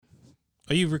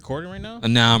Are you recording right now?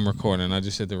 And now I'm recording. I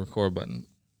just hit the record button.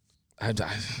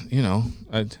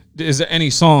 Is there any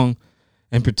song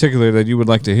in particular that you would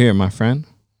like to hear, my friend?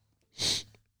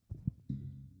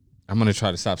 I'm gonna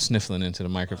try to stop sniffling into the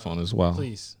microphone as well.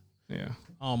 Please. Yeah.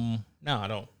 No, I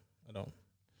don't.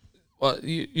 Well,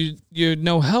 you're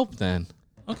no help then.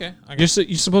 Okay. You're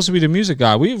supposed to be the music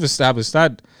guy. We've established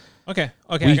that. Okay.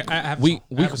 Week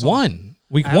one.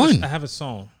 I have a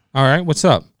song. All right. What's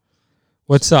up?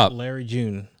 Larry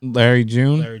June. Larry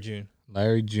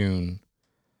June.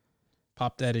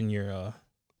 Pop that in your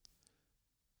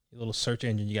little search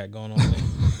engine you got going on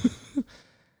there.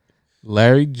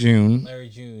 Larry June.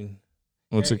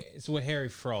 It's with Harry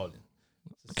Fraud.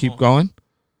 Keep going.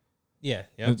 Yeah.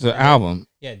 It's an album.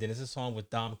 Yeah, then it's a song with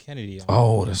Dom Kennedy on.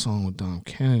 Oh, the song with Dom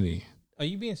Kennedy. Are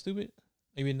you being stupid?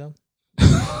 Are you being dumb?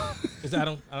 Because I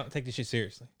don't take this shit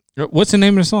seriously. What's the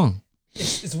name of the song?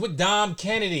 It's with Dom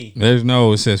Kennedy.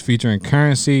 It says featuring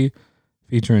Currency,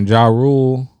 featuring Ja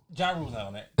Rule. Ja Rule's not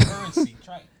on that. Currency.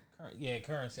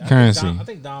 Currency. I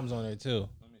think Dom's on there too.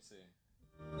 Let me see.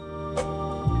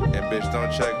 And bitch,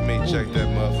 don't check me, check that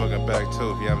motherfucking back too.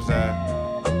 You know what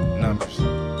I'm saying? Numbers.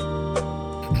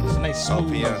 It's a nice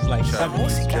smooth, OPM, like trap,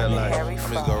 70s. jet lag. I'm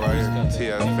just go right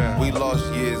here. TFM. We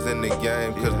lost years in the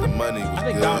game because the money was I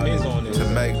think good. Dom is on this. To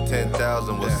make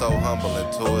 10,000 was so humbling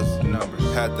to us.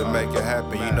 Numbers. Had to make it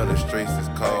happen. You know the streets is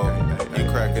cold. You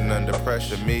cracking under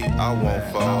pressure, me, I won't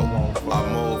fall. I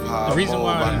move how The reason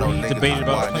why I know we niggas debated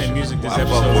about watch. playing music this I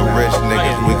episode. fuck with rich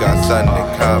niggas, we got something in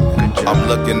common. I'm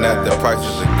looking at the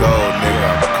prices of gold, nigga,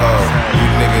 I'm cold. You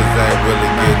niggas ain't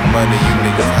really getting money, you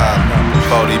niggas hot.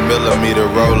 40mm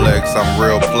Rolex, I'm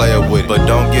real player with it. But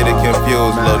don't get it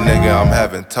confused, little nigga, I'm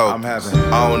having toast.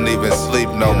 I don't even sleep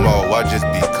no more, I just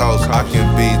be coast. I can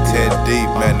be 10 deep,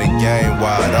 man, the game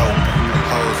wide open.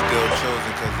 Hoes still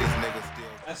choosing cause these niggas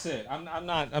still. That's it.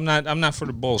 I'm not for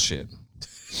the bullshit.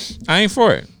 I ain't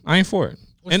for it.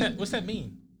 What's that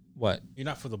mean? What? You're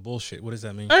not for the bullshit. What does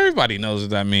that mean? Everybody knows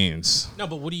what that means. No,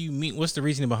 but what do you mean? What's the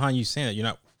reasoning behind you saying that you're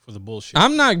not for the bullshit?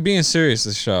 I'm not being serious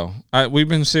this show. We've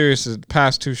been serious the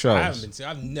past two shows. I haven't been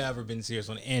serious. I've never been serious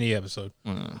on any episode.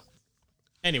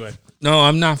 Anyway. No,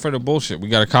 I'm not for the bullshit. We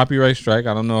got a copyright strike.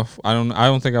 I don't know if I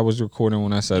don't think I was recording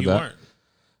when I said that.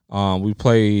 Weren't. We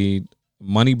played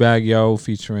Moneybag Yo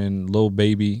featuring Lil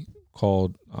Baby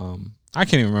called I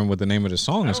can't even remember what the name of the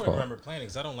song is called. I don't remember playing it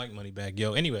because I don't like Moneybag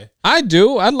Yo. Anyway, I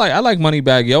do. I like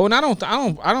Moneybag Yo, and I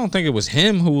don't think it was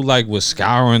him who like was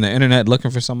scouring the internet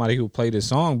looking for somebody who played this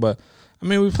song. But I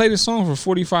mean, we played this song for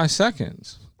 45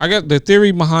 seconds. I got the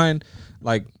theory behind,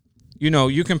 like,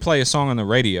 you can play a song on the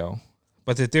radio,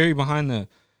 but the theory behind the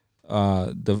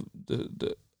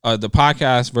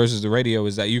podcast versus the radio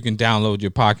is that you can download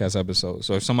your podcast episode.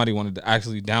 So if somebody wanted to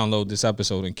actually download this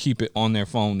episode and keep it on their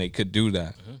phone, they could do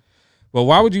that. Mm-hmm. But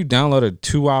why would you download a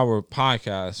 2-hour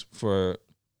podcast for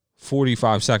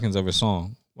 45 seconds of a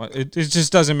song? It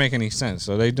just doesn't make any sense.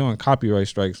 So they're doing copyright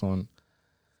strikes on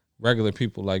regular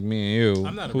people like me and you.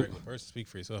 I'm not a regular person. Speak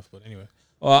for yourself, but anyway.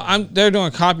 Well, they're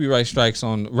doing copyright strikes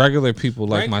on regular people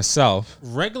like myself.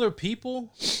 Regular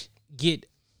people get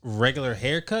regular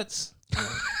haircuts.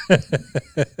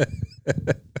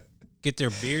 Get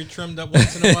their beard trimmed up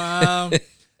once in a while.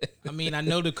 I mean, I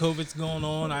know the COVID's going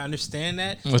on. I understand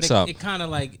that. What's up? It kind of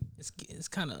like it's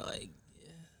kind of like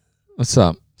what's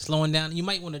up? Slowing down. You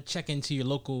might want to check into your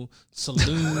local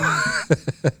saloon.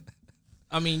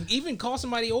 I mean, even call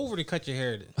somebody over to cut your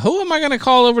hair. Who am I gonna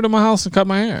call over to my house to cut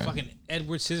my hair? Fucking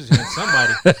Edward Scissorhands,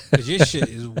 somebody, because your shit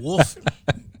is wolf.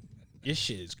 Your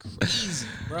shit is crazy,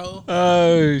 bro.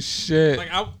 Oh shit!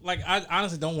 I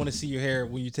honestly don't want to see your hair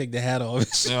when you take the hat off.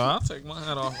 No, I'll take my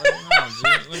hat off right now,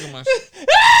 dude. Look at my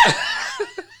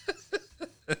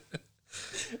shit.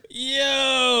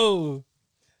 Yo,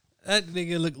 that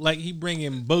nigga look like he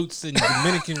bringing boats in the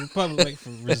Dominican Republic like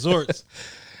for resorts.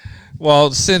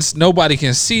 Well, since nobody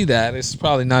can see that, it's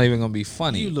probably not even gonna be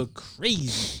funny. You look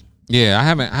crazy. Yeah, I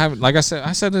haven't. Like I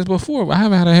said this before. I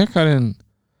haven't had a haircut in.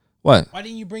 What? Why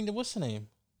didn't you bring the what's the name?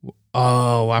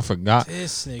 Oh, I forgot.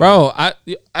 This nigga. Bro,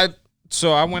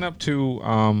 so I went up to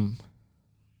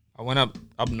I went up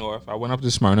north. I went up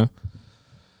to Smyrna.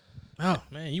 Oh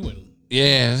man, you went.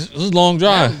 Yeah, it was a long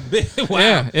drive. Wow.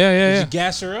 Yeah. Did you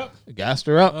gas her up? Gassed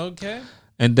her up. Okay.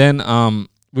 And then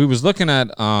we was looking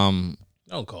at Don't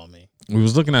call me. we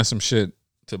was looking at some shit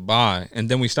to buy, and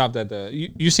then we stopped at the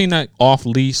you seen that off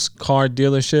lease car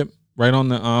dealership right on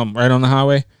the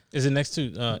highway? Is it next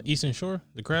to Eastern Shore,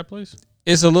 the crab place?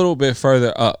 It's a little bit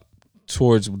further up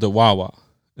towards the Wawa.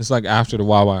 It's like after the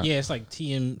Wawa. Yeah, it's like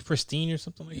TM Pristine or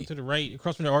something like that to the right,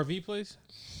 across from the RV place.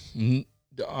 Yeah,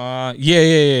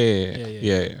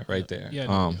 right there.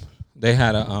 Yeah. they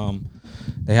had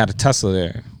a Tesla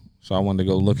there, so I wanted to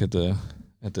go look at the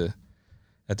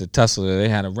Tesla. They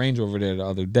had a Range Rover there the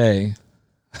other day.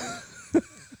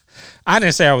 I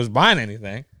didn't say I was buying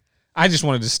anything. I just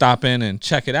wanted to stop in and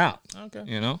check it out. Okay.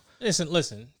 You know?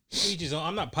 Listen.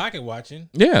 I'm not pocket watching.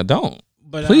 Yeah, don't.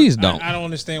 But please don't. I don't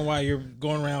understand why you're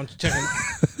going around checking.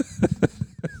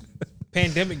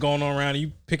 Pandemic going on around and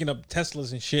you picking up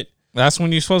Teslas and shit. That's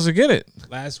when you're supposed to get it.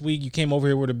 Last week you came over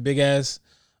here with a big ass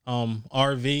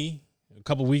RV. A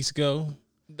couple weeks ago.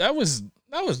 That was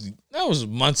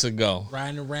months ago.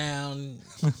 Riding around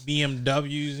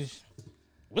BMWs. And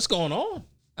what's going on?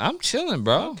 I'm chilling,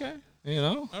 bro. Okay. You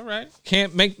know? All right.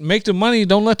 Can't make the money.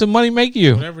 Don't let the money make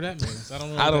you. Whatever that means. I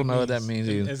don't know what that means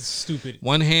either. That's stupid.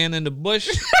 One hand in the bush,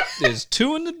 there's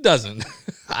two in the dozen.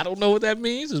 I don't know what that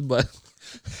means, but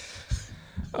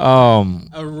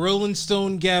a Rolling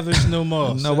Stone gathers no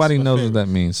moss. Nobody knows what that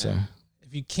means, sir.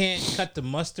 If you can't cut the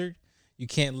mustard, you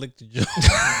can't lick the joint.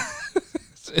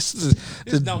 It's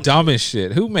the dumbest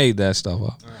shit. Who made that stuff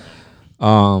up?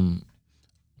 Right.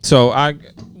 So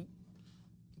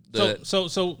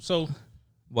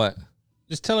what?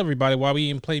 Just tell everybody why we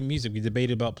didn't play music. We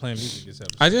debated about playing music this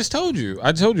episode. I just told you.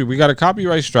 We got a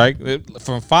copyright strike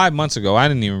from 5 months ago. I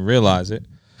didn't even realize it.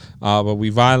 But we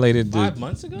violated 5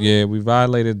 months ago? Yeah, we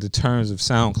violated the terms of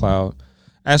SoundCloud.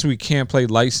 As we can't play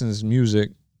licensed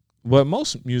music. But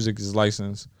most music is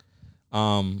licensed.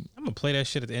 I'm gonna play that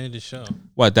shit at the end of the show.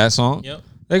 What, that song? Yep.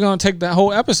 They're gonna take that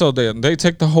whole episode down. They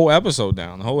take the whole episode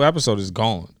down. The whole episode is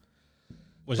gone.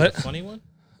 Was it a funny one?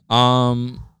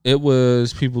 It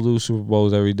was People Lose Super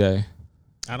Bowls Every Day.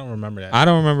 I don't remember that. I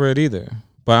don't remember it either,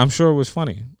 but I'm sure it was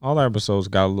funny. All the episodes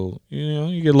got a little,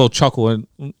 you get a little chuckle and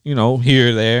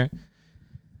here or there.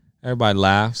 Everybody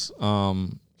laughs.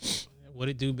 What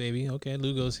it do, baby? Okay,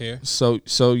 Lugo's here. So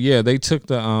yeah, they took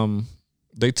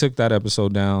that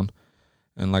episode down,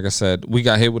 and like I said, we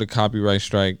got hit with a copyright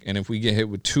strike, and if we get hit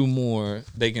with 2 more,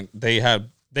 they can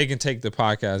take the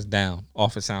podcast down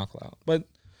off of SoundCloud, but.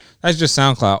 That's just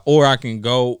SoundCloud, or I can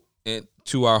go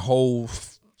through our whole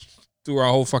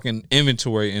fucking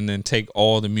inventory and then take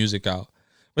all the music out.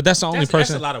 But that's the only person.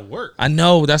 That's a lot of work. I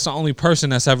know that's the only person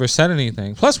that's ever said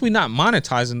anything. Plus, we're not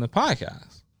monetizing the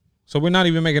podcast, so we're not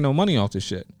even making no money off this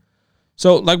shit.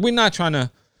 So like, we ain't trying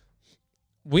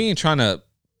to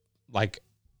like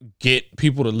get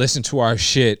people to listen to our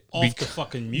shit off the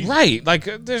fucking music. Right.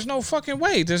 Like, there's no fucking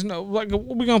way. There's no, like,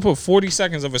 we're going to put 40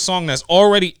 seconds of a song that's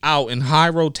already out in high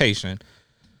rotation.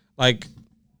 Like,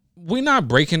 we're not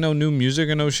breaking no new music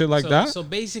or no shit like that. So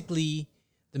basically,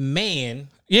 the man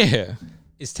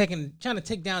is trying to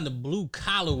take down the blue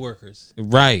collar workers.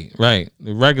 Right.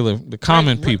 The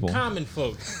common people. Common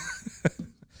folks.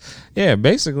 Yeah,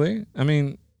 basically. I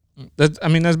mean, that's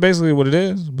basically what it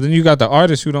is. But then you got the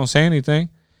artists who don't say anything.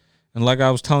 And like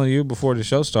I was telling you before the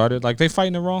show started, like, they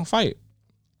fighting the wrong fight.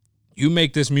 You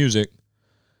make this music,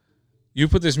 you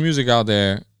put this music out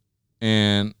there,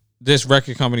 and this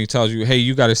record company tells you, hey,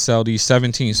 you got to sell these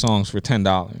 17 songs for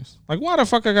 $10. Like, why the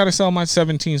fuck I got to sell my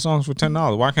 17 songs for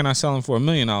 $10? Why can't I sell them for $1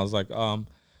 million? Like,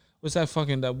 what's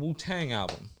that Wu-Tang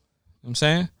album? You know what I'm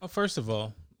saying? Well, first of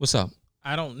all, what's up?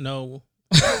 I don't know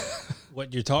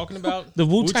what you're talking about. The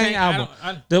Wu-Tang album.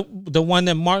 The one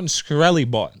that Martin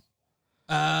Shkreli bought.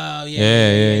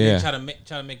 Yeah. Try to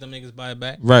make them niggas buy it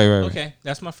back. Right. Okay,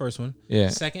 that's my first one. Yeah.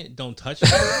 Second, don't touch me.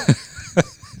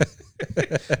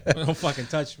 Don't fucking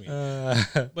touch me.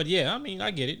 But yeah, I mean,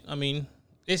 I get it. I mean,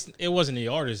 it wasn't the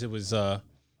artist. It was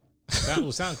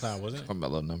SoundCloud, wasn't it?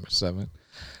 Carmelo number 7.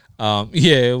 Yeah,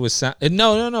 it was.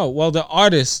 No. Well, the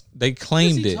artist, they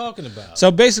claimed it. What's he talking about?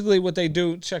 So basically, what they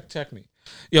do, check me.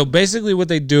 Basically, what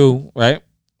they do, right,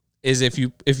 is if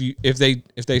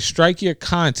they strike your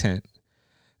content,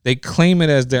 they claim it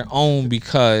as their own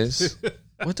because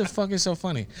what the fuck is so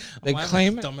funny? They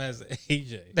claim it. Dumbass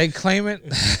AJ. They claim it.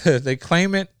 They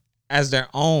claim it as their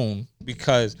own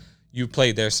because you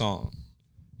played their song.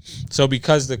 So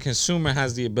because the consumer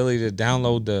has the ability to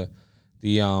download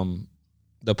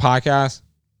the podcast,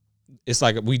 it's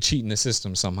like we cheating the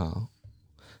system somehow.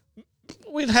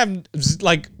 We'd have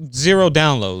like 0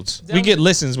 downloads. We get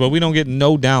listens, but we don't get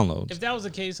no downloads. If that was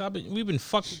the case, we've been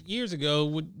fucked years ago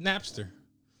with Napster.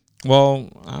 Well,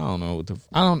 I don't know.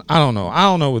 I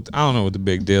don't know what the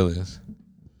big deal is.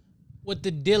 With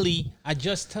the dilly, I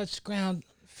just touched ground.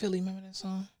 Philly, remember that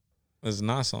song? It's a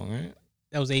Nas song, right?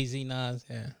 That was AZ Nas.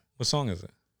 Yeah. What song is it?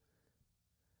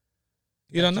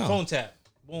 You don't know. Phone tap.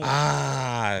 Boom.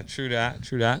 True that.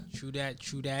 True that.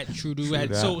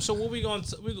 So what we gonna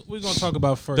talk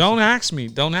about first? Don't ask me.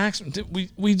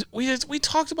 We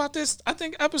talked about this. I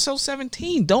think episode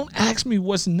 17. Don't ask me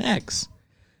what's next.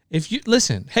 If you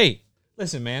listen, hey,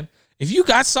 Listen, man. If you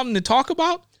got something to talk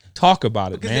about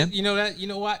it, man. You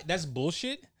know what? That's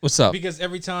bullshit. What's up? Because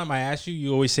every time I ask you,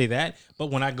 you always say that.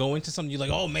 But when I go into something, you're like,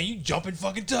 "Oh man, you jumping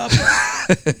fucking tough."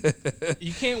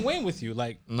 You can't win with you.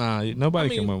 Like, nah,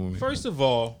 nobody can win with me. First of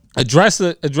all, address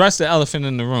the elephant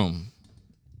in the room.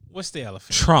 What's the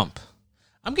elephant? Trump.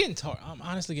 I'm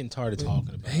honestly getting tired of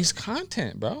talking about. He's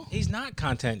content, bro. He's not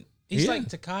content. He's like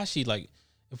Tekashi. Like,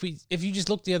 if you just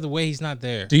look the other way, he's not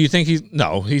there. Do you think he's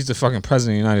the fucking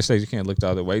president of the United States? You can't look the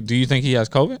other way. Do you think he has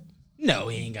COVID? No,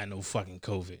 he ain't got no fucking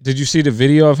COVID. Did you see the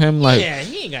video of him? Like, yeah,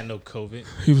 he ain't got no COVID.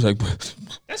 He was like,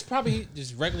 that's probably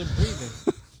just regular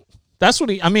breathing. That's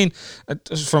what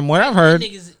from what I've heard.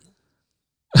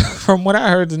 From what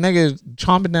I heard, the nigga is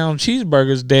chomping down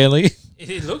cheeseburgers daily.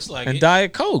 It looks like and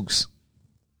Diet Cokes.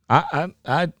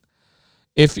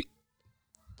 If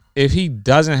he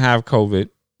doesn't have COVID,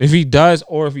 if he does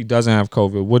or if he doesn't have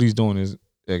COVID, what he's doing is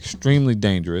extremely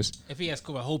dangerous. If he has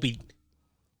COVID, I hope he.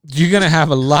 You're gonna have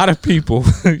a lot of people.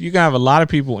 You're gonna have a lot of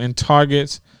people in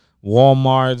Targets,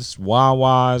 Walmarts,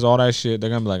 Wawas, all that shit.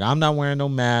 They're gonna be like, "I'm not wearing no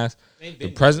mask."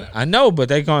 The president, I know, but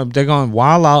they're going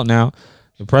wild out now.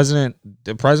 The president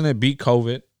beat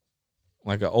COVID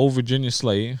like an old Virginia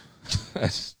slave,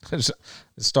 as the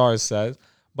Stars says.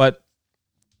 But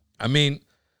I mean,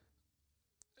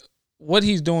 what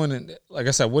he's doing, like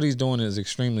I said, what he's doing is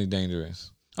extremely dangerous.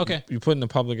 Okay, you're putting the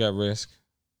public at risk.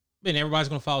 Then everybody's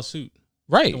gonna follow suit.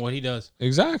 Right. What he does.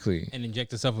 Exactly. And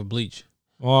inject himself with bleach.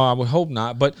 Well, I would hope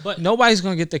not. But nobody's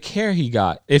going to get the care he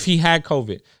got if he had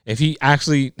COVID. If he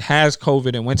actually has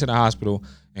COVID and went to the hospital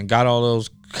and got all those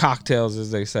cocktails,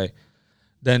 as they say,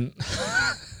 then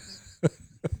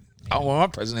I want my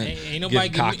president ain't nobody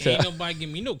give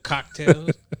me no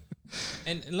cocktails.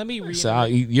 And let me reiterate. So I'll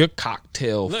eat your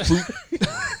cocktail fruit.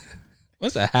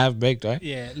 What's that? Half-baked, right?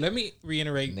 Yeah. Let me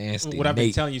reiterate Nasty what I've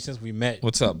been telling you since we met.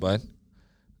 What's up, bud?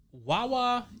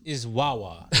 Wawa is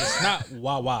Wawa. It's not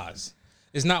Wawas.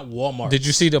 It's not Walmart. Did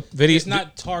you see the video? It's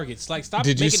not Targets. Like, stop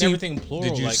making everything plural.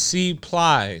 Did you like, see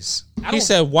Plies? He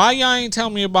said, "Why y'all ain't tell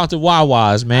me about the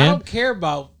Wawas, man?" I don't care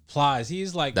about Plies.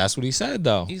 He's like, that's what he said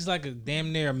though. He's like a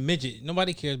damn near a midget.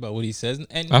 Nobody cares about what he says.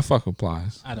 And I fuck with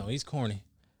Plies. I know he's corny.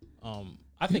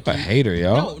 I think you're a hater,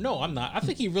 yo. No, I'm not. I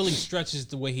think he really stretches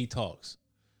the way he talks.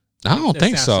 I don't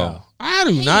think so. I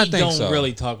do not think so. He don't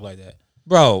really talk like that,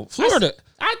 bro. Florida.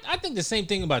 I think the same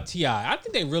thing about T.I. I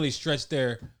think they really stretch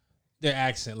their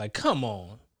accent. Like, come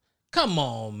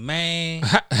on, man.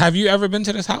 Have you ever been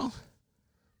to this house?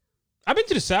 I've been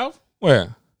to the South.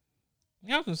 Where?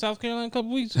 Yeah, I was in South Carolina a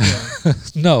couple weeks ago.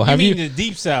 No, have you? The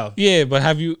deep South? Yeah, but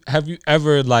have you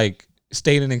ever like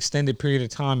stayed an extended period of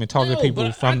time and talked to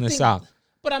people from the South?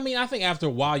 But I mean, I think after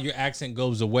a while your accent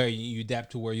goes away. You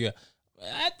adapt to where you're.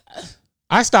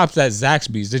 I stopped at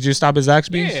Zaxby's. Did you stop at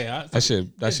Zaxby's? Yeah, that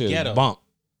shit is bump.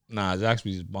 Nah,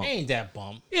 Zaxby's is bump. Ain't that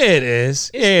bump? Yeah, it is.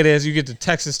 It is. You get the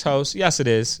Texas toast. Yes, it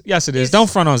is. Yes, it is. Don't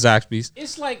front on Zaxby's.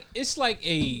 It's like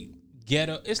a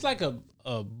ghetto. It's like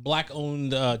a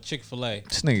black-owned Chick-fil-A.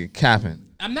 This nigga capping.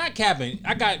 I'm not capping.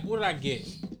 I got, what did I get?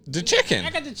 The chicken. I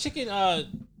got the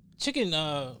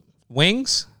chicken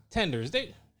wings? Tenders. The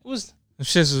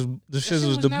shit was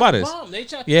the butters.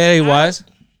 Yeah, it was.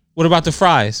 What about the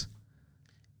fries?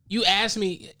 You asked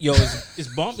me, yo,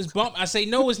 is bump? Is bump? I say,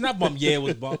 no, it's not bump. Yeah, it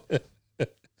was bump. I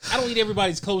don't eat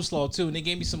everybody's coleslaw too, and they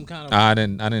gave me some kind of. I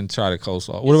didn't try the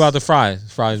coleslaw. What about the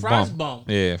fries? Fries bump.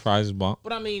 Yeah, fries is bump.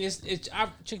 But I mean, it's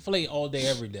Chick-fil-A all day,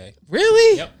 every day.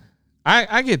 Really? Yep.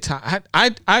 I get tired.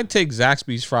 I take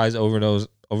Zaxby's fries over those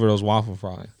waffle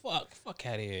fries. Fuck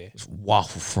out of here. It's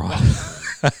waffle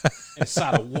fries. And a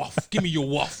side of waffle. Give me your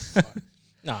waffle.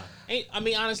 Nah, I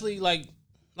mean, honestly, like.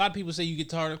 A lot of people say you get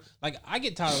tired of, like, I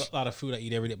get tired of a lot of food I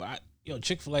eat every day, but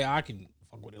Chick-fil-A, I can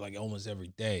fuck with it like almost every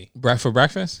day. For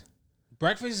breakfast?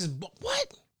 Breakfast is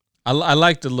what? I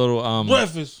like the little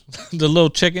breakfast. The little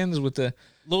chickens with the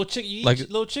little chicken. You eat like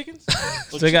little chickens?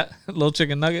 They got a little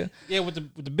chicken nugget. Yeah, with the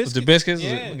biscuits. With the biscuits,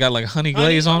 yeah. Got like honey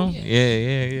glaze on them.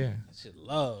 Yeah. That shit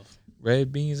love.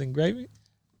 Red beans and gravy.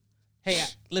 Hey,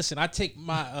 listen, I take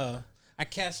my I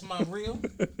cast my reel.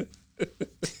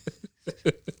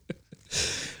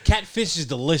 Catfish is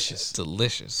delicious.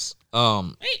 Delicious.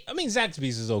 I mean,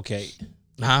 Zaxby's is okay.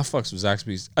 Nah, I fucks with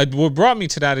Zaxby's. What brought me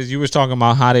to that is you was talking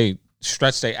about how they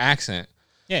stretch their accent.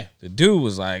 Yeah. The dude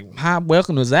was like, "Hi,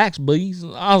 welcome to Zaxby's."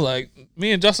 I was like,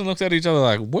 me and Justin looked at each other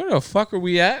like, where the fuck are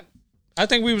we at? I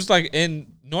think we was like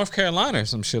in North Carolina or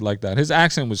some shit like that. His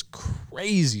accent was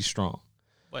crazy strong.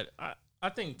 But I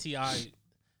think T.I.,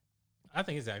 I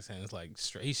think his accent is like,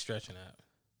 he's stretching out.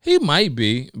 He might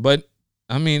be, but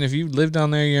I mean, if you live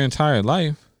down there your entire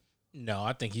life. No,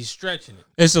 I think he's stretching it.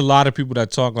 It's a lot of people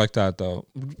that talk like that though.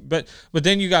 But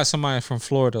then you got somebody from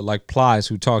Florida like Plies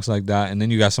who talks like that, and then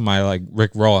you got somebody like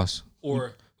Rick Ross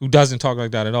Or who doesn't talk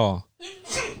like that at all.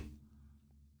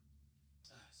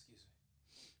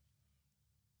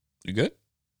 You good?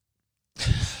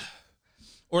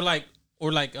 or like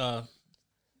I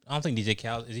don't think DJ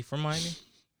Khaled, is he from Miami?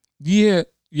 Yeah,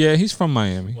 he's from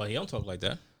Miami. Well, he don't talk like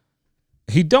that.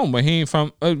 He don't, but he ain't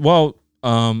from.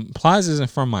 Plies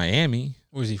isn't from Miami.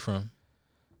 Where's he from?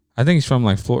 I think he's from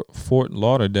like Fort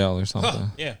Lauderdale or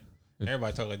something. Yeah,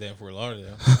 everybody talk like that in Fort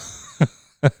Lauderdale.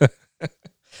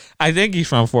 I think he's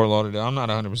from Fort Lauderdale. I'm not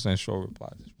 100% sure what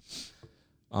Plies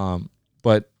is.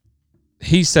 But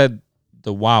he said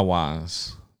the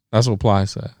Wawas. That's what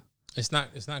Plies said. It's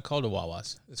not called the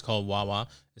Wawas. It's called Wawa.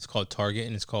 It's called Target,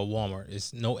 and it's called Walmart.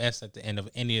 It's no S at the end of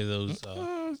any of those.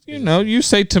 You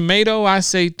say tomato, I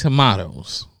say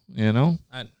tomatoes. You know.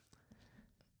 I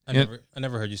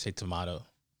never heard you say tomato.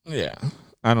 Yeah,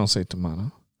 I don't say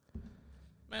tomato.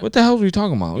 Man, what the hell were we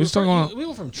talking about? We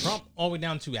went from Trump all the way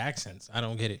down to accents. I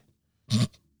don't get it.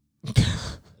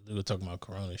 We were talking about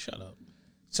Corona. Shut up.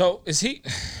 So is he?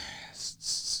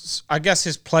 I guess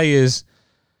his play is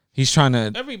he's trying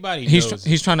to. Everybody knows.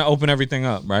 He's trying to open everything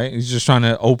up, right? He's just trying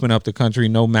to open up the country.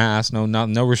 No mask,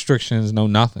 no restrictions, no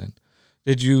nothing.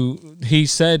 He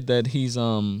said that he's I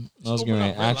was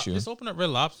going to ask you. Just open up Red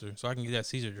Lobster so I can get that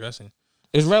Caesar dressing.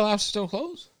 Is Red Lobster still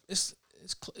closed? It's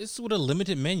with a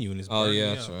limited menu and it's. Oh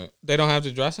yeah, that's right. They don't have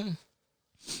the dressing.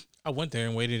 I went there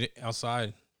and waited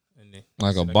outside.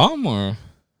 Like a bum, or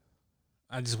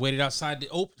I just waited outside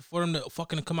for them to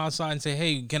fucking come outside and say,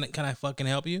 "Hey, can I fucking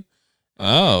help you?"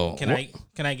 Oh,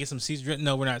 can I get some Caesar dressing?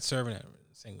 No, we're not serving it.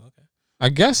 Saying okay. I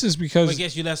guess it's because I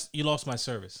guess you lost my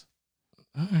service.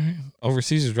 All right. Over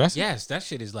Caesar dressing. Yes, that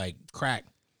shit is like crack.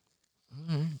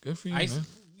 All right, good for you, man.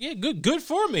 Yeah, good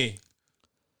for me.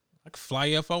 I could fly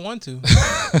you if I want to.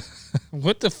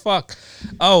 What the fuck?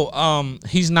 Oh,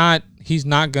 he's not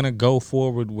gonna go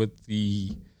forward with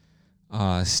the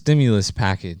stimulus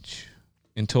package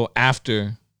until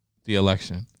after the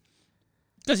election.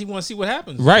 Because he wants to see what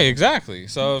happens. Right, exactly.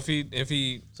 So if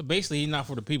he so basically he's not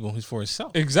for the people, he's for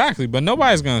himself. Exactly, but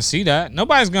nobody's gonna see that.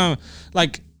 Nobody's gonna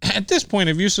like at this point.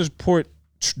 If you support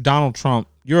Donald Trump,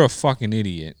 you're a fucking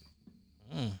idiot.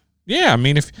 Yeah, I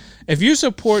mean if you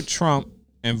support Trump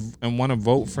and want to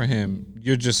vote for him,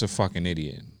 you're just a fucking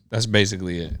idiot. That's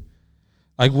basically it.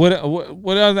 Like what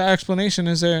other explanation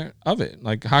is there of it?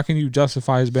 Like how can you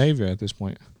justify his behavior at this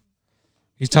point?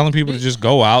 He's telling people to just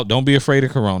go out, don't be afraid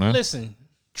of Corona. Listen,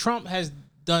 Trump has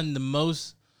done the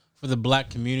most for the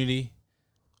black community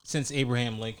since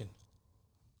Abraham Lincoln.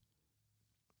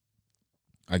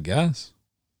 I guess.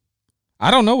 I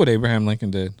don't know what Abraham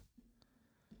Lincoln did.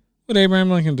 What did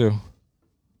Abraham Lincoln do?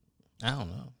 I don't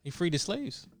know. He freed the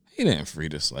slaves. He didn't free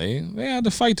the slave. They had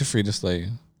to fight to free the slave.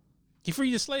 He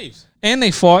freed the slaves. And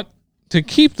they fought to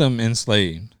keep them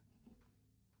enslaved.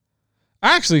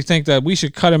 I actually think that we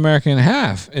should cut America in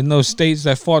half in those states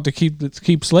that fought to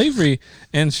keep slavery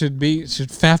and should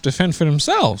have to fend for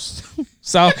themselves.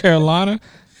 South Carolina,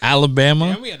 Alabama.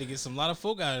 Yeah, we had to get a lot of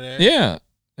folk out of there. Yeah.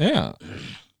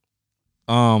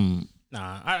 Nah,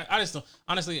 I just don't.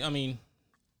 Honestly, I mean,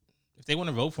 if they want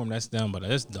to vote for him, that's dumb. But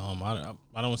that's dumb. I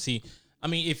don't see. I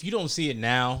mean, if you don't see it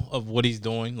now of what he's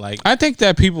doing, like I think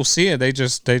that people see it, they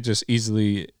just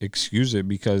easily excuse it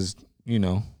because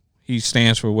he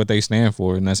stands for what they stand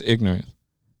for, and that's ignorance.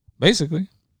 Basically,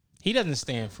 he doesn't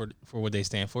stand for what they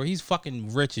stand for. He's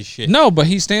fucking rich as shit. No, but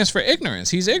he stands for ignorance.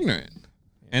 He's ignorant,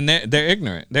 and they're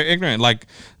ignorant. They're ignorant. Like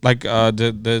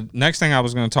the next thing I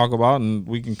was going to talk about, and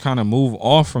we can kind of move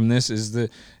off from this is the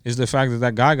fact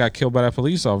that guy got killed by that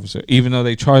police officer, even though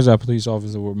they charged that police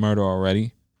officer with murder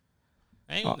already.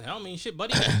 I don't mean shit,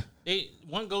 buddy.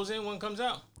 One goes in, one comes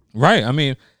out. Right. I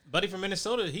mean, buddy from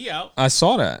Minnesota, he out. I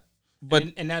saw that, but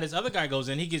and now this other guy goes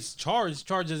in, he gets charged.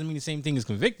 Charged doesn't mean the same thing as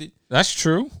convicted. That's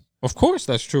true. Of course,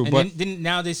 that's true. And but then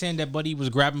now they're saying that buddy was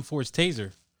grabbing for his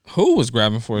taser. Who was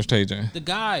grabbing for his taser? The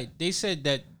guy. They said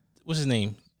that. What's his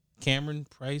name? Cameron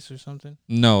Price or something?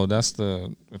 No, that's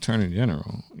the Attorney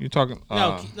General. You're talking.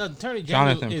 No, the Attorney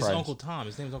General Jonathan is Price. Uncle Tom.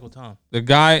 His name is Uncle Tom. The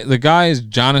guy is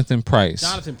Jonathan Price.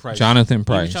 Jonathan Price. He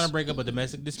was trying to break up a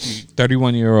domestic dispute.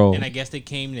 31-year-old. And I guess they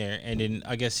came there, and then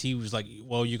I guess he was like,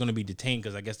 "Well, you're going to be detained,"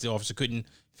 because I guess the officer couldn't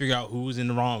figure out who was in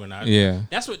the wrong or not. Yeah.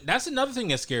 That's another thing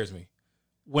that scares me.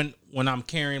 When I'm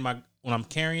carrying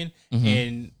Mm-hmm.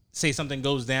 and say something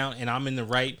goes down and I'm in the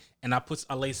right and I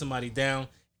lay somebody down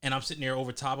and I'm sitting there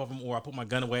over top of him, or I put my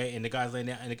gun away and the guy's laying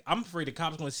down, and I'm afraid the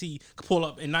cop's going to pull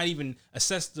up and not even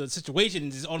assess the situation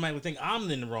and just automatically think I'm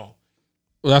in the wrong.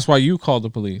 Well, that's why you called the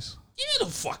police. You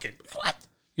the fucking what?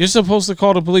 You're supposed to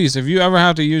call the police if you ever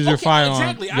have to use your firearm.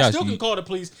 Exactly. I yes, still can call the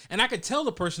police, and I could tell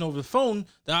the person over the phone,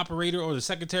 the operator or the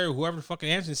secretary, or whoever the fucking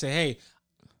answers, and say, "Hey,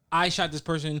 I shot this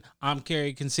person. I'm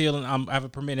carrying concealing. I have a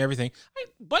permit and everything."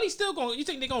 But he's still going. You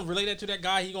think they're gonna relay that to that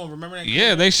guy? He gonna remember that?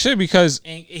 Yeah, they should, because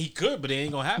and he could, but it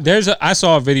ain't gonna happen. I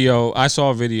saw a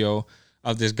video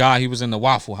of this guy. He was in the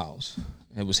Waffle House.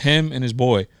 It was him and his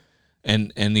boy,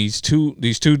 and these two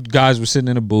guys were sitting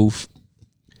in a booth.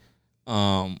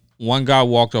 One guy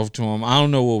walked over to him. I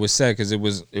don't know what was said because it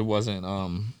wasn't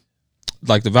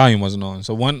like the volume wasn't on.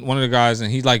 So one of the guys,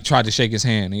 and he like tried to shake his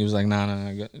hand. He was like,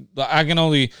 nah. I can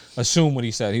only assume what he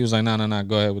said. He was like, nah,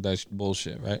 go ahead with that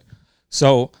bullshit, right?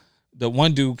 So the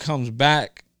one dude comes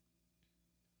back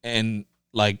and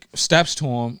like steps to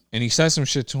him, and he says some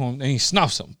shit to him, and he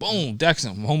snuffs him. Boom, decks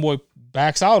him. Homeboy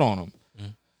backs out on him.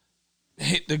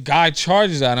 The guy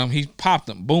charges at him. He popped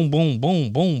him. Boom, boom,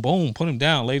 boom, boom, boom. Put him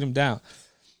down. Laid him down.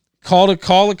 Call the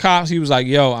cops. He was like,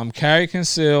 "Yo, I'm carrying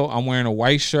conceal. I'm wearing a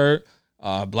white shirt,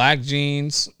 black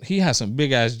jeans." He had some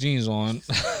big ass jeans on.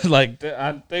 Like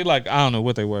they like, I don't know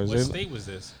what they were. What state was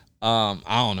this? I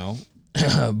don't know.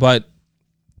 But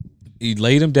he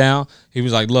laid him down. He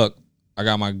was like, "Look, I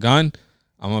got my gun.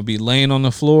 I'm gonna be laying on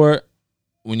the floor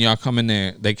when y'all come in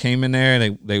there." They came in there.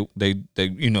 They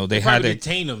had to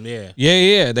detain them.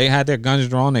 Yeah. They had their guns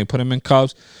drawn. They put him in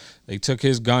cuffs. They took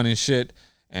his gun and shit.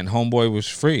 And homeboy was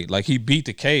free. Like, he beat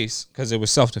the case because it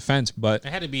was self-defense, but...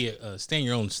 It had to be a stay in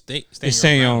your own state.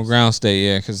 Stay in your own ground state,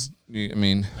 yeah, because, I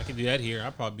mean... I could do that here.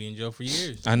 I'd probably be in jail for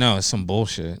years. I know, it's some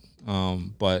bullshit.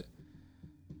 But...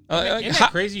 Isn't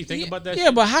that crazy you think about that Yeah,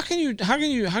 shit? but how can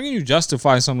you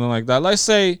justify something like that? Let's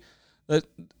say that...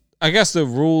 I guess the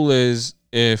rule is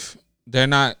if they're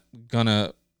not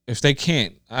gonna... If they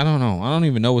can't... I don't know. I don't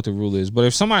even know what the rule is. But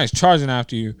if somebody's charging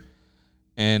after you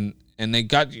and they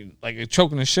got you, like, they're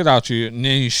choking the shit out you, and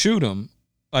then you shoot them,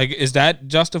 like, is that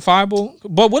justifiable?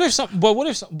 But what if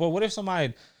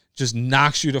somebody just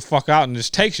knocks you the fuck out and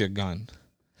just takes your gun,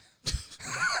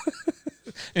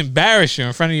 embarrass you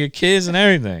in front of your kids and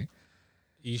everything?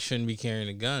 You shouldn't be carrying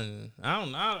a gun. I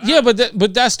don't know. Yeah,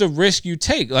 but that's the risk you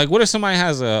take. Like, what if somebody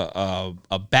has a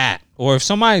bat, or if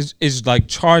somebody is like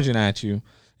charging at you?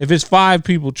 If it's 5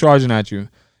 people charging at you,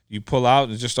 you pull out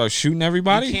and just start shooting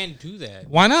everybody? You can't do that.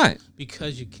 Why not?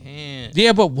 Because you can't.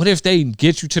 Yeah, but what if they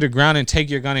get you to the ground and take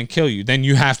your gun and kill you? Then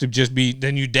you have to just be,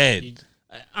 then you dead.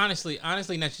 Honestly,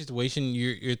 in that situation,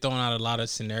 you're throwing out a lot of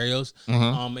scenarios.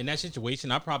 In that situation,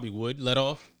 I probably would let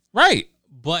off. Right.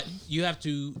 But you have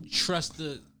to trust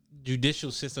the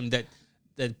judicial system that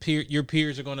your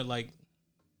peers are going to, like,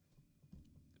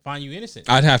 find you innocent.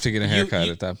 I'd have to get a haircut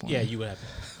at that point. Yeah, you would have to.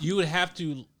 You would have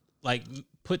to, like,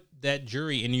 put that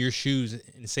jury in your shoes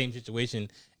in the same situation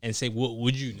and say, what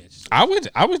would you necessarily?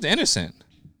 I was innocent.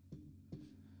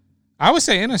 I would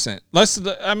say innocent.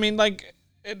 I mean, like,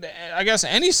 I guess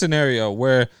any scenario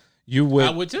where you would. I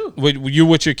would too. You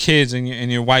with your kids and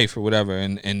your wife or whatever,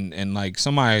 and like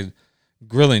somebody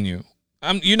grilling you.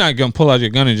 You're not gonna pull out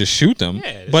your gun and just shoot them.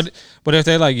 Yeah, but if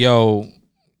they're like, yo,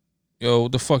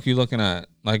 what the fuck you looking at?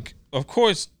 Like, of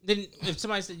course. Then if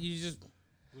somebody said you just,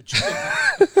 what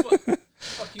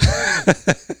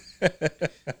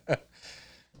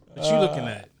you looking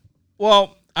at?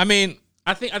 Well, I mean,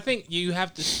 I think you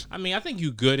have to. I mean, I think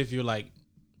you good if you're like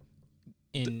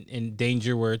in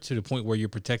danger, where to the point where you're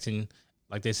protecting,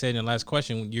 like they said in the last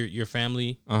question, your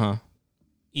family.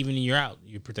 Even when you're out,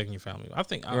 you're protecting your family. I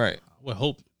think I would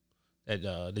hope that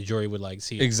the jury would like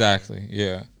see it. Exactly.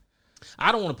 Yeah.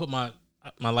 I don't want to put my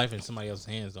life in somebody else's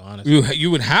hands, though. Honestly, you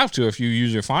would have to if you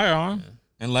use your firearm. Yeah.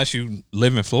 Unless you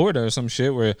live in Florida or some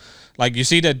shit where, like, you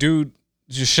see that dude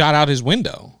just shot out his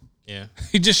window. Yeah.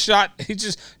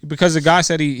 Because the guy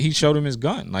said he showed him his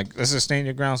gun. Like, that's a stay in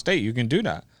your ground state. You can do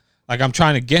that. Like, I'm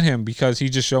trying to get him because he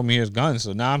just showed me his gun.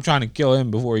 So now I'm trying to kill him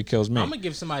before he kills me. I'm going to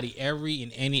give somebody every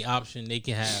and any option they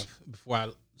can have before I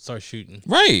start shooting.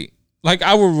 Right. Like,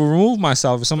 I would remove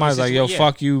myself if somebody's like, yo,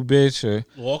 fuck you, bitch. Or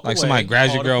walk like away, somebody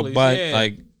grabs your girl butt. Yeah.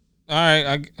 Like, all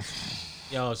right,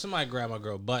 yo, somebody grab my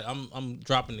girl butt. I'm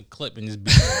dropping the clip and just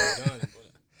beating the gun.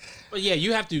 But yeah,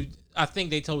 you have to. I think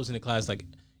they told us in the class, like,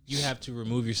 you have to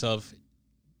remove yourself,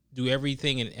 do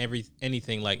everything and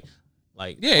anything like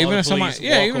even if somebody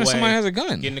has a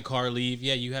gun, get in the car, leave.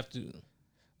 Yeah, you have to.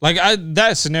 Like,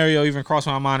 that scenario even crossed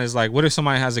my mind is like, what if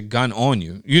somebody has a gun on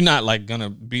you? You're not like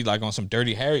gonna be like on some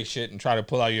Dirty Harry shit and try to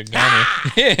pull out your gun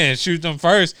and shoot them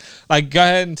first. Like, go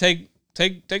ahead and take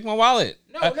my wallet.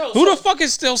 No. Who the fuck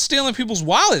is still stealing people's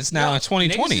wallets now in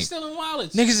 2020? Niggas is stealing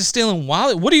wallets. Niggas is stealing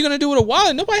wallet. What are you gonna do with a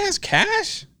wallet? Nobody has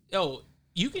cash. Yo,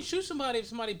 You can shoot somebody if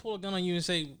somebody pull a gun on you and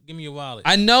say, "Give me your wallet."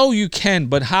 I know you can,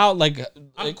 but how? Like,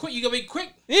 I'm quick. You gotta be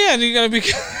quick. Yeah, and you gotta be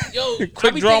Yo,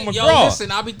 quick draw McGraw. Yo,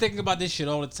 listen, I be thinking about this shit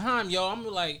all the time. Yo, I'm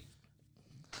like,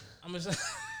 I'm just.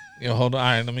 Yo, hold on. All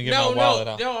right, let me get my wallet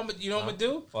out. Yo, you know what I'm gonna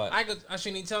do? What? I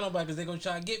shouldn't even tell nobody because they're gonna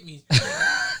try to get me.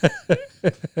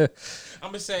 I'm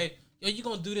gonna say, yo, you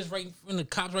gonna do this right in front of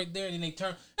the cops right there, and then they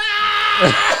turn.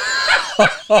 And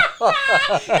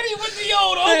he went to the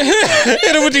old.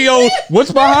 Hit him with the old.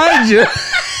 What's behind you?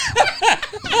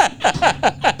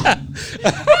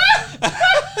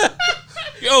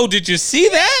 Yo, did you see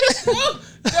that?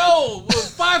 Yo,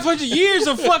 500 years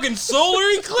of fucking solar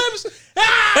eclipse.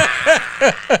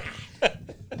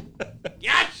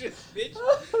 Gotcha, bitch.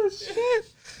 Oh,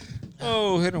 shit.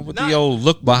 Oh, hit him with the old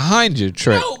look behind you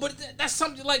trick. No, but that's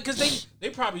something like, because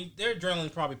their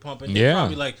adrenaline's probably pumping. Yeah.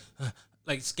 They're probably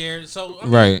like scared. So I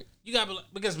mean, right. You gotta be like,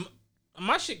 because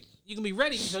my shit, you can be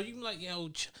ready. So you can be like,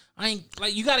 yo, I ain't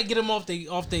like, you gotta get them off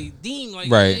they deem. Like,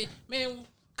 right. Hey, man,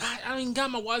 God, I don't even got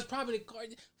my watch. Probably the car.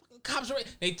 Fucking cops are right.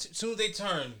 As soon as they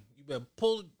turn, you better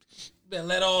pull. Better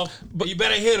let off, but you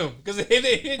better hit them because if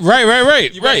they hit you, right.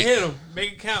 You better hit them,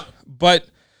 make it count. But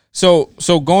so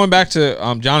going back to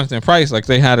Jonathan Pryce, like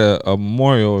they had a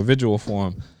memorial, a vigil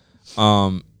for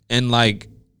him, and like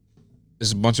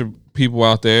there's a bunch of people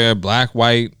out there, black,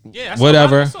 white,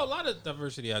 whatever. I saw a lot of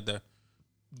diversity out there.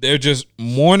 They're just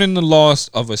mourning the loss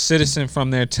of a citizen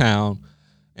from their town,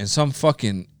 and some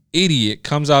fucking idiot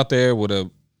comes out there with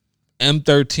a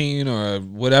M13 or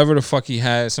whatever the fuck he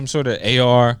had, some sort of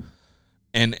AR.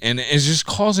 And it's just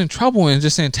causing trouble and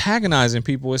just antagonizing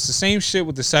people. It's the same shit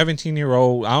with the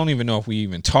 17-year-old. I don't even know if we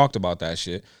even talked about that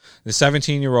shit. The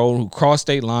 17-year-old who crossed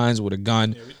state lines with a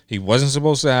gun he wasn't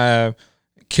supposed to have,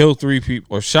 killed 3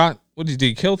 people, or shot. What did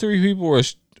he kill 3 people? Or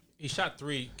he shot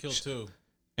 3, killed 2,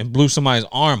 and blew somebody's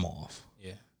arm off.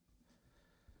 Yeah.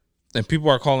 And people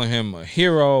are calling him a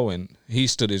hero, and he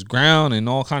stood his ground and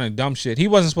all kind of dumb shit. He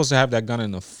wasn't supposed to have that gun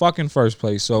in the fucking first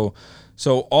place. So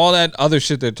all that other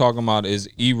shit they're talking about is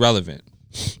irrelevant.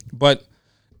 But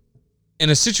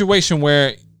in a situation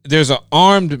where there's an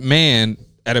armed man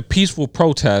at a peaceful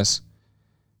protest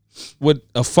with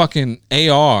a fucking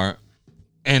AR,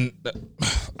 and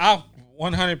I'll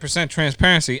 100%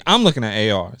 transparency, I'm looking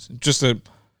at ARs.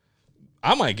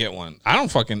 I might get one. I'm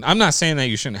not saying that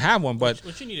you shouldn't have one, but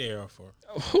what you need an AR for?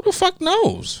 Who the fuck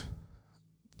knows?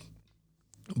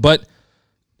 But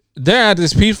they're at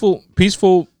this peaceful.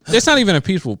 It's not even a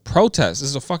peaceful protest.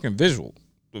 It's a fucking vigil,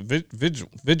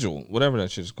 whatever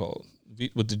that shit's called,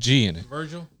 with the G in it.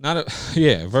 Virgil?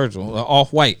 Virgil,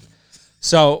 off white.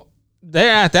 So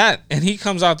they're at that, and he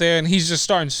comes out there and he's just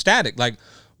starting static. Like,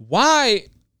 why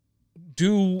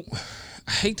do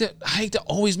I hate to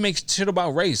always make shit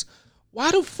about race? Why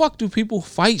the fuck do people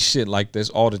fight shit like this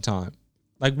all the time?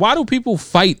 Like, why do people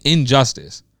fight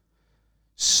injustice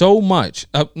so much?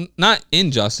 Not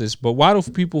injustice, but why do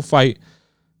people fight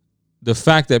the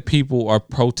fact that people are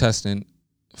protesting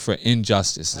for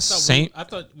injustice? I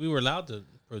thought we were allowed to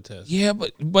protest. Yeah,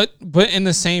 but in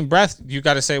the same breath, you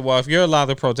got to say, well, if you're allowed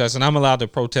to protest and I'm allowed to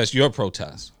protest your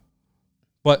protest.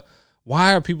 But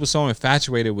why are people so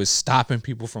infatuated with stopping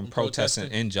people from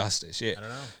protesting injustice? Yeah. I don't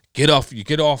know. Get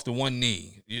off the one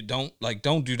knee. You don't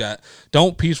do that.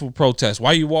 Don't peaceful protest.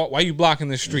 Why you blocking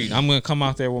the street? I'm gonna come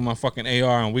out there with my fucking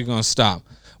AR and we're gonna stop.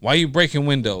 Why you breaking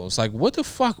windows? Like, what the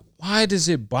fuck? Why does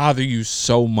it bother you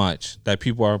so much that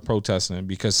people are protesting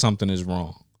because something is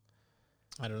wrong?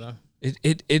 I don't know.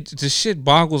 It the shit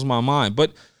boggles my mind.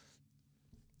 But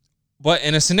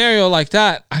in a scenario like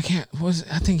that, I can't.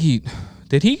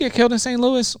 Did he get killed in St.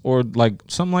 Louis or like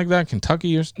something like that?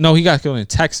 Kentucky or no? He got killed in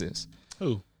Texas.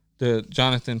 Who? The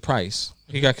Jonathan Pryce.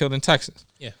 He got killed in Texas.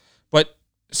 Yeah. But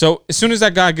so as soon as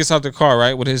that guy gets out the car,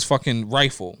 right, with his fucking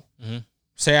rifle,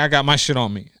 say I got my shit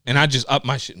on me, and I just up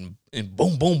my shit and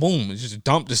boom, boom, boom, and just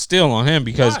dump the steel on him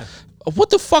because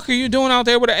what the fuck are you doing out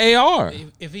there with an AR?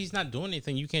 If he's not doing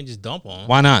anything, you can't just dump on him.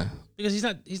 Why not? Because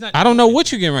he's not. I don't know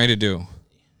what you're getting ready to do.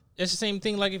 It's the same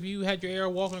thing like if you had your AR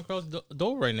walking across the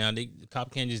door right now, the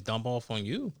cop can't just dump off on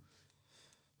you.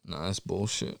 Nah, that's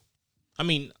bullshit. I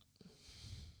mean,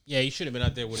 yeah, he should have been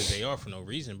out there with his AR for no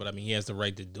reason, but I mean, he has the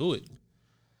right to do it.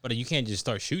 But you can't just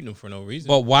start shooting him for no reason.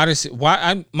 But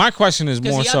my question is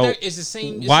more so. It's the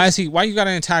same. Why you got to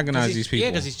antagonize these people?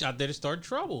 Yeah, because he's out there to start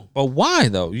trouble. But why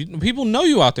though? People know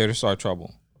you out there to start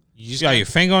trouble. You just got your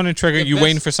finger on the trigger. You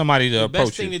waiting for somebody to approach you. The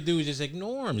best thing to do is just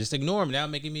ignore him. Just ignore him. That'll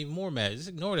make him even more mad. Just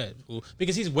ignore that.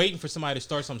 Because he's waiting for somebody to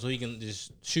start something so he can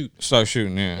just shoot. Start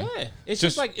shooting, yeah. Yeah. It's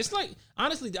just like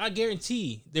honestly, I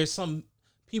guarantee there's some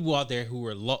people out there who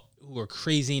who are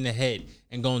crazy in the head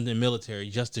and go in the military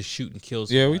just to shoot and kill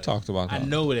somebody. Yeah, we talked about that. I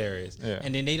know there is. Yeah.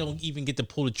 And then they don't even get to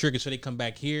pull the trigger, so they come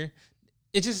back here.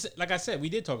 It's just, like I said, we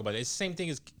did talk about it. It's the same thing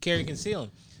as carry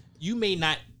concealing. You may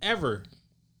not ever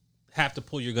have to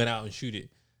pull your gun out and shoot it.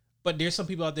 But there's some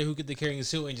people out there who get the carry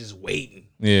conceal and just waiting.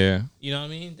 Yeah. You know what I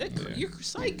mean? You're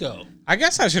psycho. I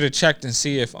guess I should have checked and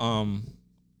see if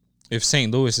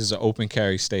St. Louis is an open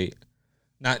carry state.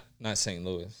 Not St.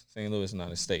 Louis. St. Louis is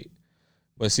not a state.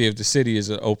 But see if the city is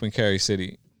an open carry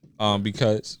city.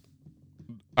 Because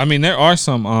I mean there are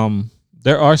some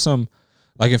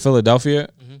like in Philadelphia,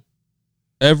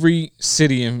 every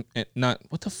city in not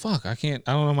what the fuck? I don't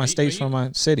know my states from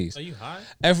my cities. Are you high?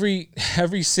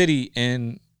 Every city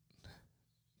in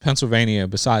Pennsylvania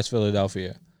besides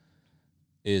Philadelphia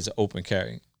is open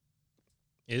carry.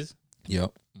 Is?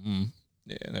 Yep. Mm-hmm.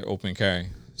 Yeah, they're open carry.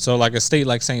 So like a state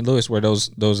like St. Louis where those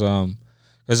because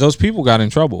those people got in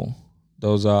trouble.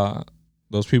 Those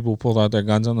people pulled out their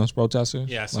guns on those protesters.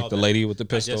 Yeah, I saw like the that. lady with the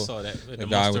pistol. I just saw that. The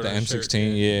guy with the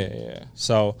M16. Yeah.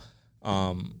 So,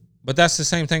 but that's the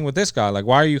same thing with this guy. Like,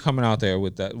 why are you coming out there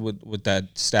with that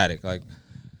static? Like,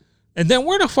 and then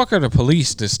where the fuck are the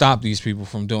police to stop these people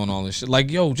from doing all this shit?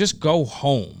 Like, yo, just go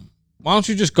home. Why don't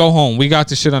you just go home? We got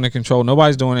this shit under control.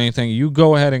 Nobody's doing anything. You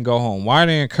go ahead and go home. Why are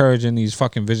they encouraging these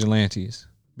fucking vigilantes?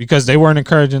 Because they weren't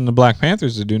encouraging the Black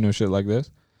Panthers to do no shit like this.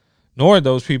 Nor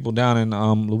those people down in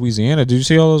Louisiana. Did you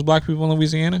see all those black people in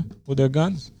Louisiana with their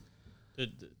guns?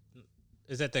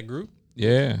 Is that group?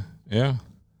 Yeah. I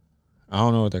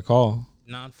don't know what they're called.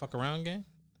 Non-fuck around gang?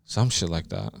 Some shit like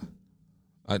that.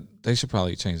 They should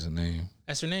probably change the name.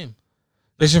 That's their name.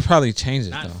 They should probably change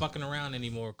it, Not though. fucking around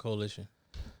anymore, coalition.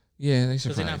 Yeah, they should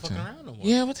Because they're probably not fucking change. around no more.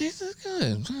 Yeah, but this is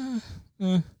good.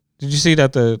 Did you see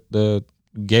that the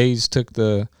gays took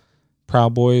the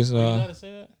Proud Boys? You gotta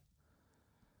say that?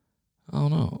 I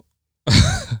don't know.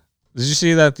 Did you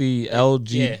see that the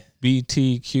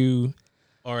LGBTQ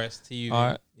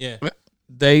RSTU. Yeah.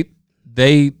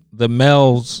 The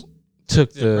males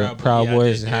took the Proud yeah,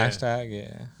 Boys yeah. hashtag?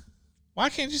 Yeah. Why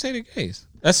can't you say the gays?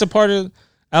 That's a part of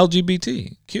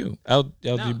LGBTQ.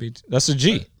 LGBT. That's a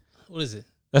G. What is it?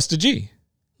 That's the G.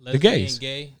 Lesbian, gays.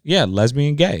 Gay? Yeah,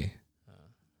 lesbian, gay.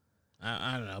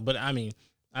 I don't know. But I mean,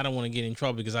 I don't want to get in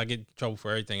trouble because I get in trouble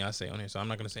for everything I say on here, so I'm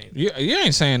not going to say anything. You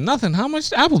ain't saying nothing. How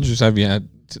much apple juice have you had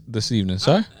this evening,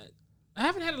 sir? I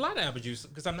haven't had a lot of apple juice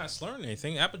because I'm not slurring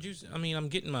anything. Apple juice, I mean, I'm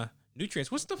getting my nutrients.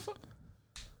 What's the fuck?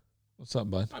 What's up,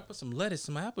 bud? I put some lettuce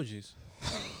in my apple juice.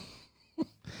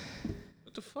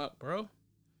 What the fuck, bro?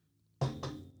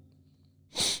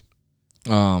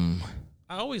 I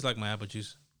always like my apple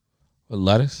juice. With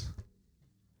lettuce?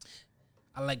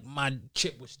 I like my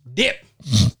chip with dip.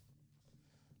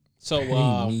 So,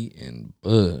 meat and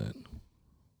bud.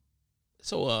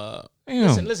 So,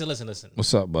 Damn. listen.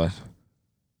 What's up, bud?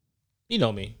 You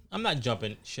know me. I'm not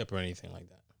jumping ship or anything like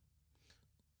that.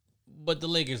 But the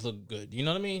Lakers look good. You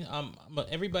know what I mean?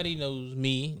 Everybody knows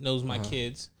me, knows my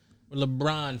kids. We're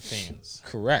LeBron fans.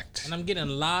 Correct. And I'm getting a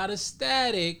lot of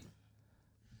static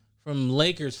from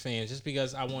Lakers fans just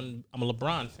because I'm a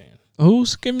LeBron fan.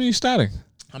 Who's giving you static?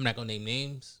 I'm not going to name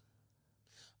names.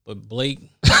 But Blake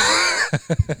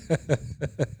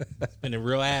been a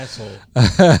real asshole.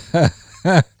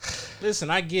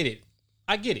 Listen, I get it.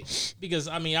 Because,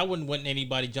 I mean, I wouldn't want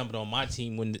anybody jumping on my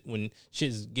team when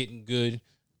shit's getting good.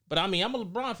 But, I mean, I'm a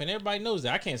LeBron fan. Everybody knows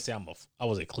that. I can't say I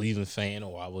was a Cleveland fan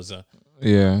or I was a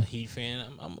Heat fan.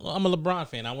 I'm a LeBron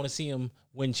fan. I want to see him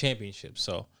win championships.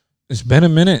 So it's been a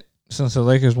minute since the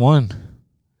Lakers won.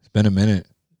 It's been a minute.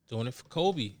 Doing it for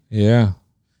Kobe. Yeah.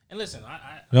 And listen,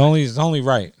 it's only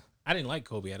right. I didn't like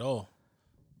Kobe at all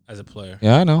as a player.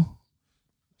 Yeah, I know.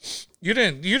 You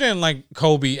didn't like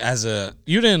Kobe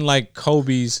you didn't like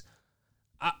Kobe's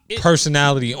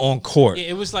personality on court.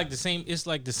 It was like the same. It's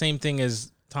like the same thing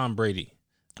as Tom Brady.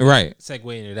 Right.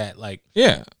 Segue into that. Like,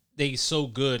 yeah, they so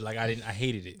good. Like, I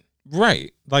hated it.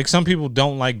 Right. Like some people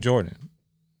don't like Jordan.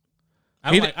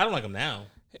 I don't like him now.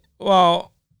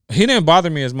 Well, he didn't bother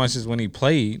me as much as when he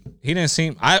played. He didn't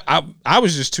seem. I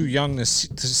was just too young to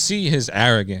see his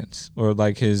arrogance or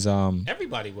like his.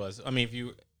 Everybody was. I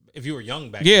mean, if you were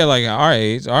young back then. Like our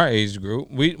age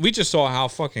group, we just saw how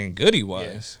fucking good he was.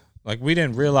 Yeah. Like we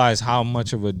didn't realize how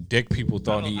much of a dick people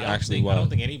thought he actually was. I don't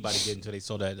think anybody did until they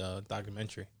saw that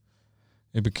documentary.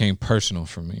 It became personal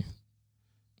for me.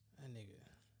 That nigga.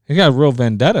 He got a real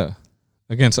vendetta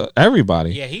against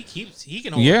everybody. Yeah, he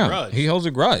can hold a grudge. He holds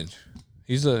a grudge.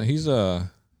 He's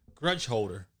a grudge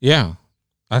holder. Yeah.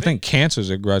 I think cancers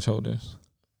are grudge holders.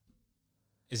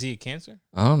 Is he a cancer?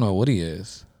 I don't know what he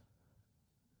is.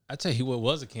 I tell you what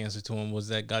was a cancer to him was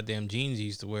that goddamn jeans he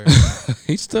used to wear.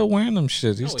 He's still wearing them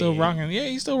shits. He's No, still he ain't. rocking. Yeah,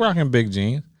 he's still rocking big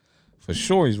jeans. For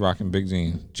sure, he's rocking big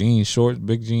jeans. Jean shorts,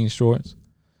 big jean shorts.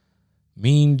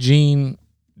 Mean Jean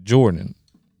Jordan.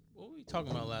 What were we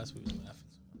talking about last week?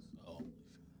 Oh.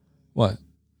 What?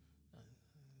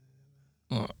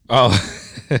 Oh.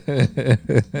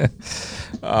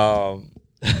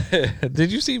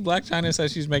 Did you see Black China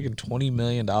said she's making $20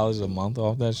 million a month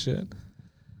off that shit?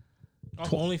 Off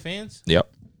OnlyFans? Yep.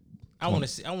 I want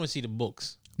to see the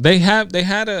books. They had a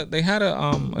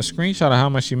screenshot of how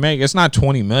much she make. It's not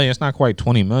 20 million. It's not quite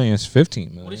 20 million. It's 15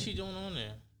 million. What is she doing on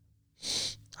there?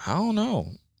 I don't know.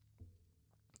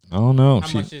 How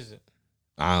much is it?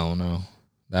 I don't know.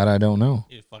 That I don't know.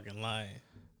 You're fucking lying.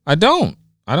 I don't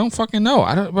fucking know.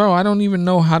 I don't even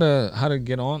know how to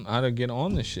get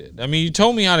on this shit. I mean, you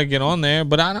told me how to get on there,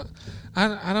 but I'm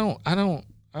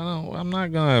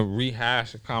not gonna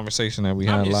rehash a conversation that we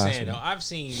had I'm just last saying, week. though, I've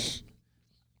seen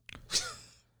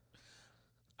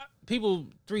people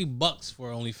 $3 for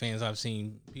OnlyFans. I've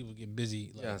seen people get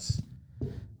busy. Like, Yes,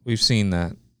 we've seen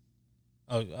that.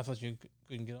 Oh, I thought you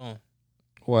couldn't get on.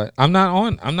 What? I'm not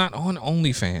on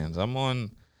OnlyFans. I'm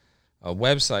on a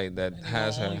website that And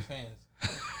has you her. on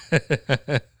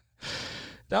OnlyFans.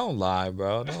 Don't lie,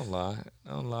 bro. Don't lie.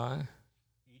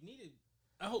 You need to.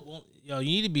 I hope. You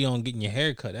need to be on getting your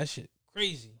hair cut. That shit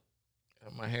crazy.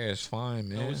 My hair is fine,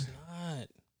 man. No, it's not.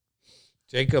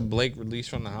 Jacob Blake released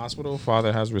from the hospital.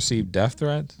 Father has received death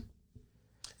threats.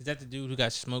 Is that the dude who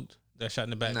got smoked? That shot in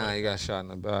the back? Nah, he got shot in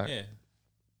the back. Yeah.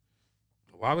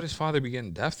 Why would his father be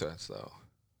getting death threats though?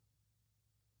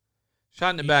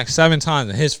 Shot in the back 7 times,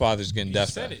 and his father's getting You death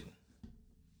said threats. it.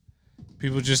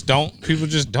 People just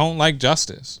don't like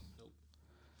justice.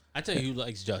 I tell you who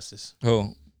likes justice.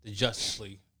 Who? The Justice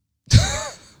League.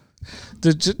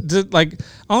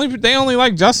 They only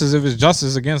like justice if it's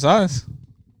justice against us,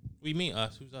 We mean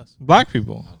us. Who's us? black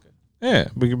people. Okay. Yeah,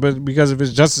 because if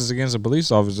it's justice against a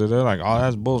police officer, they're like, oh,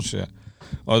 that's bullshit.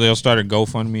 Or they'll start a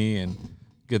GoFundMe and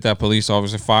get that police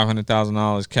officer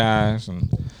 $500,000 cash and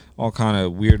all kind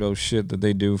of weirdo shit that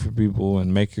they do for people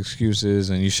and make excuses.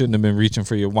 And you shouldn't have been reaching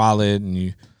for your wallet, and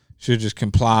you should just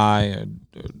comply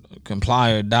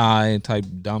or die type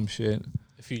dumb shit.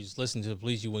 If you just listen to the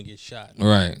police, you wouldn't get shot.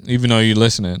 Right. Even though you're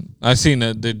listening. I seen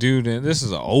the dude, this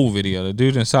is an old video. The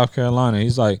dude in South Carolina,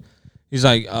 he's like,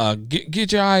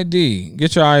 get your ID.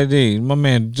 Get your ID. My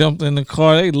man jumped in the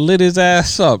car. They lit his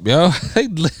ass up, yo. He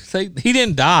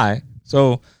didn't die.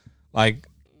 So, like,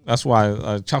 that's why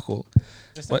I chuckled.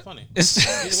 That's not funny.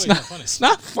 It's way, not funny. It's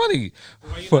not funny.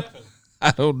 Why are you But- laughing?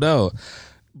 I don't know.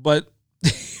 But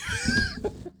Messed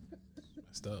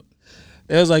up.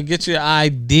 it was like, get your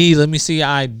ID. Let me see your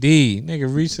ID.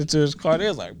 Nigga reached into his car. They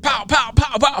was like, pow, pow,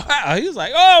 pow, pow, pow. He was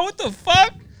like, oh, what the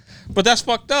fuck? But that's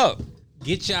fucked up.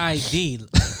 Get your ID.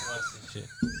 Shit.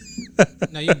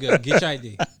 No, you good. Get your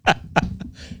ID.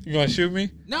 You gonna shoot me?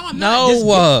 No, I'm not. Just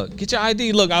No, get your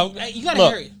ID. Look, you gotta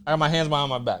look, hurry. I got my hands behind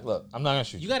my back. Look, I'm not gonna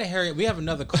shoot You you. gotta hurry. We have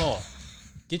another call.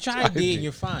 Get your ID and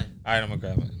you're fine. All right, I'm gonna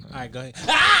grab it. All right, go ahead.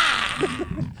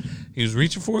 Ah! He was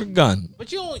reaching for a gun.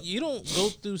 But you don't go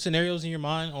through scenarios in your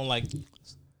mind on like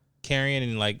carrying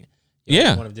and like,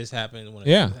 Yeah. What if this happened? What if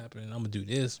Yeah. this happened? I'm gonna do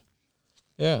this.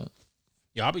 Yeah,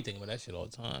 Yeah, I'll be thinking about that shit all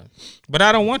the time. but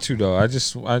I don't want to though. I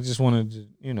just wanted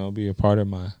to, be a part of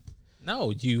my.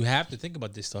 No, you have to think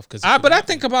about this stuff because. But I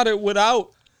think about it without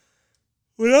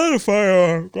a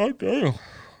firearm. God damn.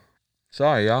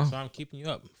 Sorry, y'all. So I'm keeping you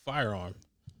up. Firearm.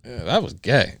 Yeah, that was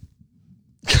gay.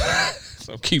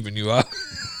 So I'm keeping you up.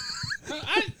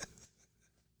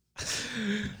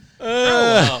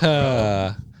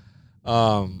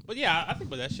 But yeah, I think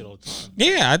about that shit all the time.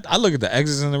 Yeah, I look at the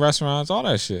exits in the restaurants, all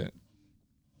that shit.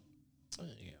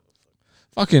 Yeah.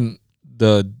 Fucking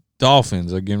the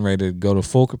Dolphins are getting ready to go to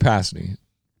full capacity.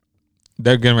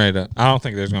 They're getting ready to. I don't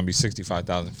think there's going to be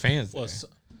 65,000 fans there.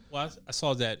 Well, I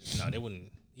saw that. No, they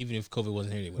wouldn't. Even if COVID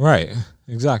wasn't here, they wouldn't. Right.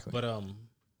 Exactly. But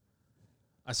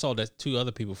I saw that 2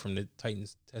 other people from the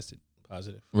Titans tested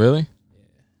positive. Really?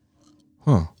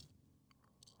 Huh.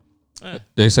 Eh,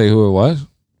 They say who it was?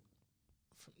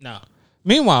 nah.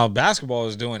 Meanwhile, basketball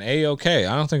is doing A-okay.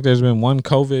 I don't think there's been one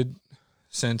COVID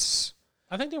since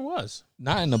I think there was.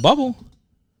 not in the bubble.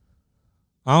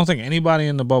 I don't think anybody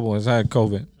in the bubble has had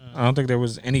COVID. I don't think there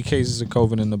was any cases of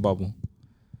COVID in the bubble.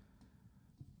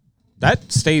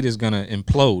 That state is gonna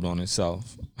implode on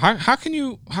itself. How can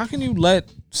you let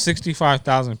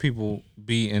 65,000 people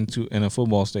be in a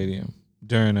football stadium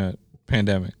during a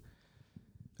pandemic?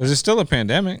 Is it still a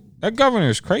pandemic? That governor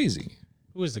is crazy.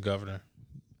 Who is the governor?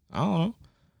 I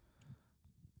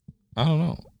don't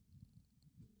know.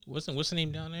 What's the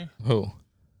name down there? Who?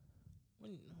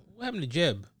 What happened to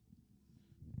Jeb?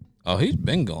 Oh, he's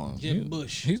been gone. Jeb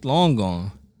Bush. He's long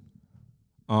gone.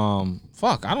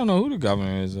 Fuck, I don't know who the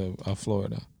governor is of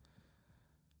Florida.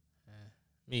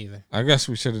 Me either. I guess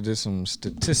we should have did some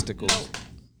statistical. No.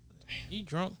 You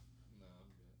drunk?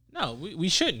 No, we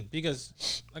shouldn't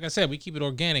because, like I said, we keep it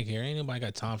organic here. Ain't nobody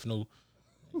got time for no.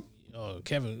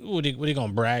 Kevin, what they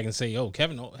gonna brag and say? Oh,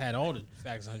 Kevin had all the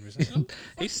facts 100%.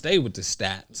 He stayed with the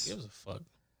stats. Gives a fuck.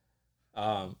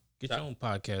 Get your own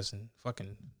podcast and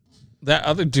fucking. That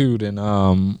other dude and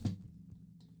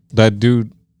that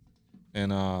dude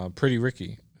and Pretty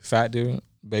Ricky, fat dude,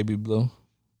 Baby Blue.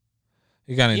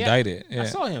 He got indicted. Yeah. I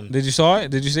saw him. Did you saw it?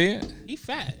 Did you see it? He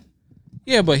fat.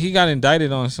 Yeah, but he got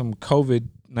indicted on some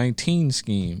COVID-19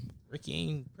 scheme. Ricky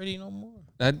ain't pretty no more.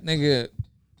 That nigga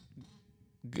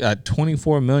got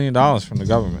 $24 million from the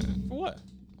government. For what?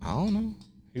 I don't know.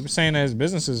 He was saying that his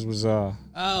businesses was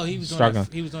he was struggling.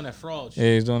 doing that fraud shit.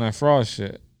 Yeah, he's doing that fraud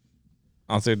shit.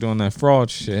 Out there doing that fraud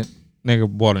shit. Nigga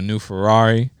bought a new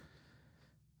Ferrari.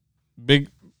 Big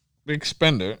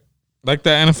spender. Like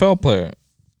that NFL player.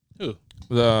 Who?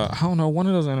 I don't know, one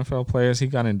of those NFL players, he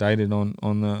got indicted on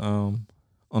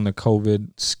the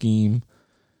COVID scheme.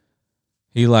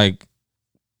 He but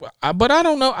I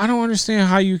don't know. I don't understand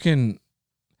how you can.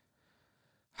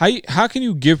 How can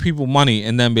you give people money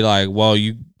and then be like, well,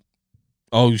 you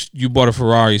bought a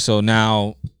Ferrari, so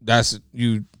now that's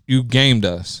you gamed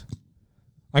us.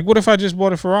 Like, what if I just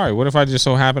bought a Ferrari? What if I just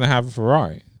so happen to have a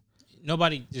Ferrari?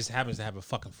 Nobody just happens to have a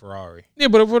fucking Ferrari. Yeah,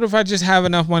 but what if I just have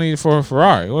enough money for a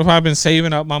Ferrari? What if I've been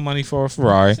saving up my money for a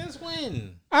Ferrari? Since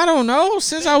when? I don't know.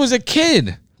 Since I was a kid.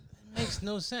 It makes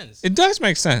no sense. It does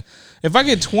make sense. If I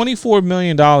get $24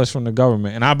 million from the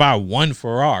government and I buy one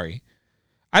Ferrari,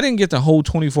 I didn't get the whole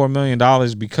 $24 million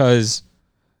because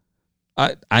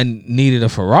I needed a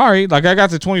Ferrari. Like, I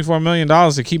got the $24 million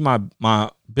to keep my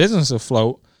business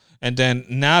afloat. And then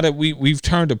now that we've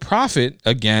turned a profit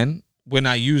again, when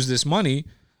I use this money,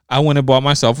 I went and bought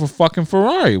myself a fucking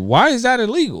Ferrari. Why is that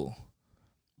illegal?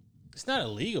 It's not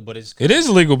illegal, but it is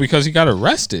illegal because he got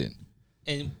arrested.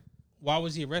 And why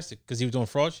was he arrested? Because he was doing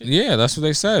fraud shit? Yeah, that's what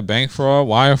they said. Bank fraud,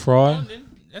 wire fraud. Well,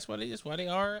 that's why they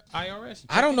are IRS.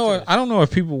 I don't know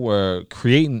if people were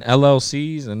creating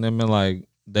LLCs and then been like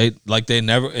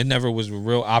it never was a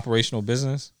real operational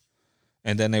business,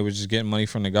 and then they were just getting money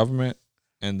from the government,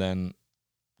 and then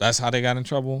that's how they got in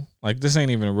trouble. Like, this ain't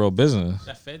even a real business.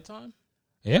 That Fed time?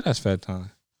 Yeah, that's Fed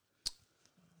time.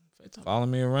 Follow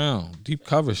me around. Deep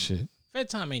cover shit. Fed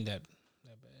time ain't that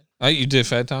bad. You did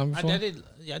Fed time before? I did.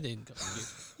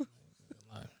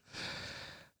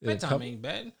 Fed time ain't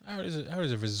bad. I heard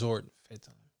it's a resort. Fed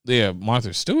time. Yeah,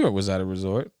 Martha Stewart was at a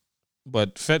resort,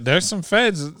 but there's some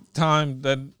Feds time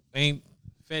that ain't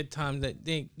Fed time that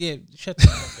they shut the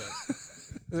fuck up.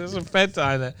 There's some Fed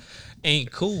time that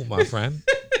ain't cool, my friend.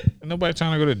 Ain't nobody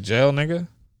trying to go to jail, nigga.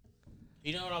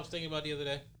 You know what I was thinking about the other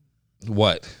day?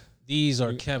 What? These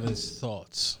are Kevin's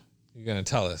thoughts. You're gonna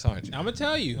tell us, aren't you? I'm gonna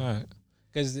tell you. All right.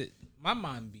 Because my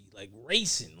mind be like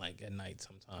racing like at night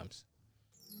sometimes.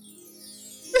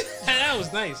 That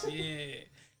was nice. Yeah.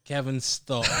 Kevin's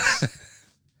thoughts.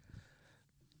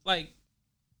 Like,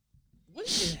 what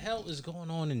the hell is going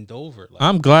on in Dover? Like,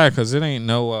 I'm glad because it ain't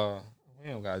no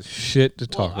we don't got shit to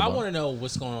talk about. I want to know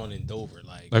what's going on in Dover.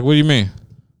 Like what do you mean?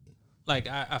 Like,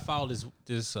 I followed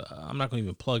this I'm not gonna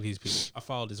even plug these people. I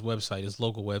followed this website, this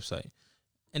local website,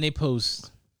 and they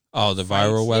post the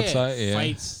viral website, yeah.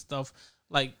 Fights, stuff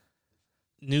like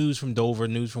news from Dover,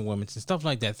 news from Wilmington, stuff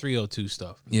like that, 302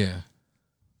 stuff. Yeah.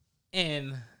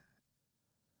 And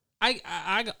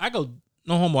I go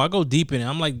no homo. I go deep in it.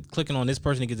 I'm like clicking on this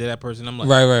person to get to that person. I'm like,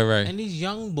 right. And these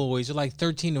young boys are like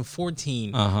 13 and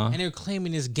 14, and they're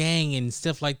claiming this gang and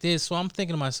stuff like this. So I'm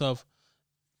thinking to myself,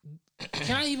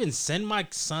 can I even send my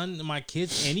son and my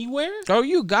kids anywhere? Oh,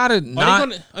 you gotta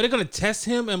Are they gonna test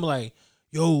him and be like,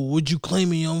 yo, what you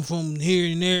claiming? I'm from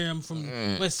here and there. I'm from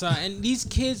West Side. And these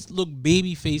kids look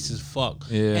baby face as fuck.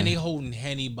 Yeah. And they holding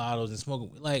Henny bottles and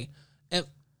smoking. Like,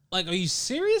 are you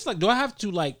serious? Like, do I have to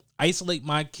like isolate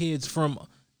my kids from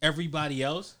everybody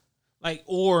else? Like,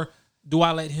 or do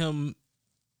I let him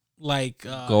like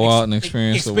go out and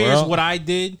experience the world? What I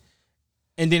did,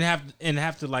 and then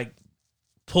have to like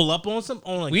pull up on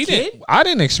a kid? I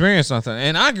didn't experience nothing,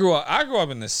 and I grew up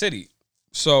in the city,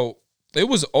 so it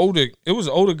was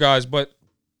older guys, but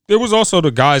there was also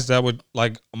the guys that were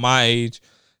like my age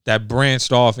that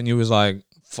branched off, and you was like,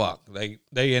 fuck,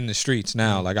 they in the streets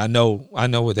now. Like, I know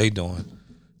what they doing.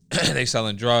 They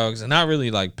selling drugs, and not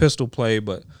really like pistol play,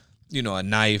 but you know, a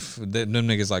knife. Them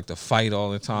niggas like to fight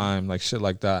all the time, like shit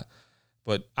like that.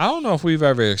 But I don't know if we've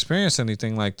ever experienced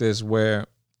anything like this where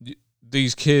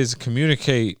these kids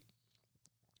communicate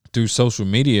through social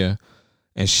media,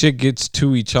 and shit gets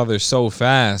to each other so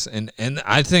fast. And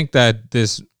I think that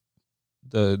this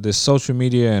social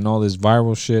media and all this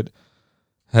viral shit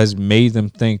has made them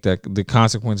think that the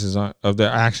consequences of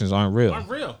their actions aren't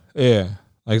real. Yeah.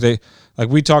 Like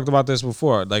we talked about this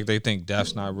before. Like they think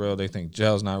death's not real. They think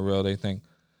jail's not real. They think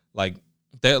like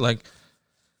they're like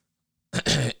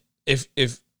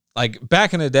if like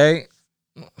back in the day,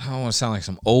 I don't want to sound like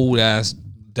some old ass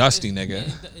dusty nigga.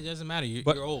 It doesn't matter.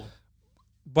 You're old.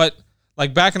 But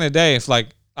like back in the day, if like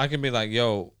I can be like,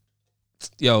 yo,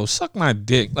 suck my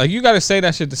dick. Like you got to say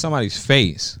that shit to somebody's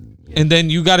face, and then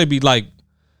you got to be like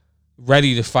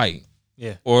ready to fight.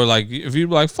 Yeah. Or like if you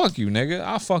like, fuck you, nigga,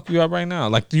 I'll fuck you up right now.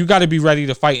 Like you got to be ready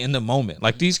to fight in the moment.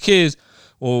 Like these kids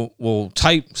will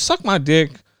type, suck my dick,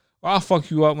 or I'll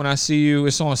fuck you up when I see you.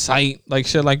 It's on sight, like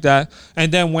shit like that.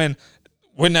 And then when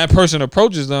that person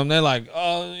approaches them, they're like,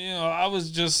 oh, it was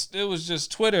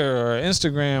just Twitter or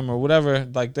Instagram or whatever.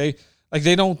 Like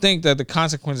they don't think that the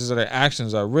consequences of their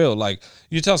actions are real. Like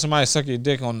you tell somebody to suck your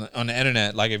dick on the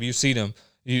internet, like if you see them,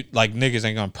 you like niggas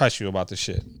ain't gonna press you about the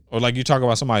shit. Or like you talk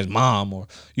about somebody's mom, or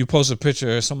you post a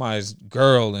picture of somebody's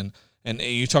girl and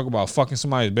you talk about fucking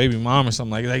somebody's baby mom or something,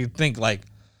 like they think like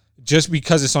just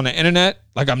because it's on the internet,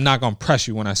 like I'm not gonna press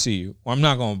you when I see you, or I'm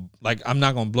not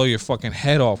gonna blow your fucking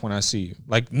head off when I see you.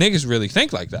 Like niggas really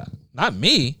think like that. Not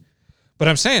me, but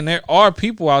I'm saying there are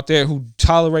people out there who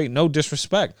tolerate no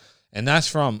disrespect, and that's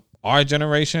from our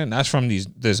generation. That's from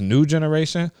this new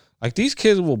generation. Like these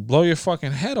kids will blow your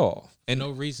fucking head off. And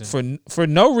no reason. For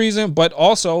no reason, but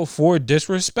also for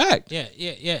disrespect.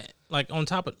 Yeah. Like on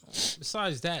top of,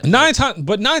 besides that, 9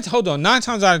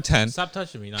 times out of 10. Stop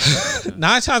touching me.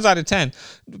 9 times out of 10,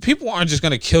 people aren't just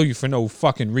gonna kill you for no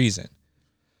fucking reason.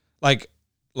 Like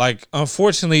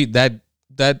unfortunately,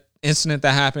 that incident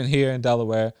that happened here in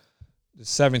Delaware, the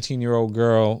 17-year-old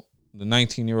girl, the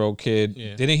 19-year-old kid,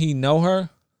 didn't he know her?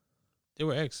 They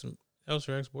were ex. That was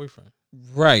her ex-boyfriend.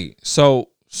 Right. So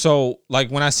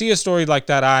like when I see a story like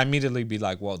that, I immediately be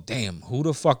like, well, damn, who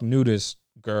the fuck knew this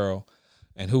girl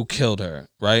and who killed her,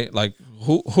 right? Like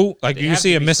who like you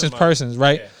see a missing persons,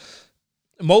 right?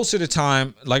 Yeah. Most of the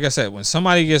time, like I said, when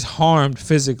somebody gets harmed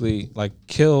physically, like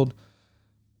killed,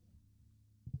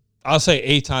 I'll say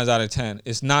 8 times out of 10,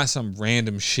 it's not some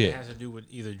random shit. It has to do with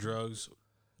either drugs,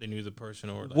 they knew the person,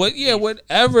 or like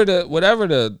whatever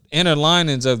the inner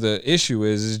linings of the issue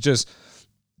is just,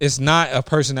 it's not a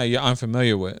person that you're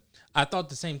unfamiliar with. I thought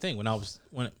the same thing when I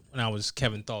was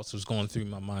Kevin Thoughts was going through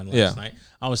my mind last night.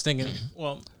 I was thinking,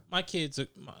 well, my kids,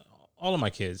 all of my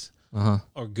kids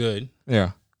are good.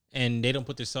 Yeah. And they don't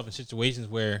put themselves in situations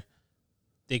where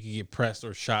they could get pressed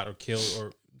or shot or killed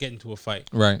or get into a fight.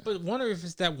 Right. But wonder if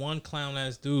it's that one clown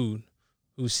ass dude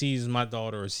who sees my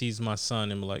daughter or sees my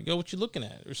son and be like, yo, what you looking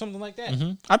at? Or something like that.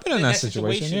 Mm-hmm. I've been in that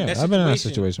situation. Yeah, I've been in that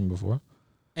situation before.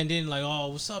 And then like, oh,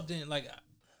 what's up then? Like,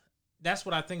 that's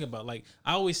what I think about. Like,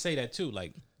 I always say that too.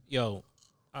 Like, yo,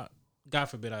 God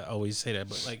forbid I always say that,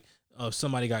 but like,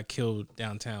 somebody got killed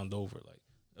downtown Dover,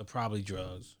 like, probably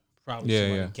drugs, probably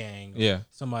somebody gang,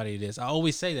 somebody this. I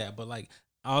always say that, but like,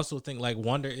 I also think like,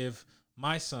 wonder if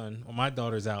my son or my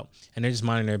daughter's out and they're just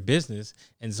minding their business,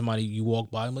 and somebody, you walk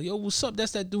by and like, yo, what's up?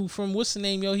 That's that dude from what's the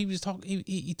name? Yo, he was talking.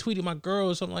 He tweeted my girl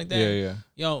or something like that. Yeah.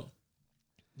 Yo.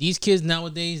 These kids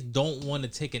nowadays don't want to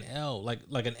take an L, like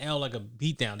an L, like a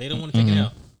beatdown. They don't want to take an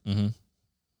L. Mm-hmm.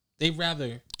 They'd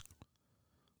rather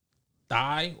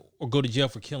die or go to jail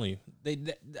for killing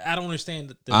you. I don't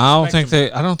understand. I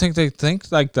don't think they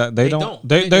think like that. They don't.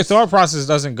 Their thought process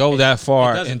doesn't go that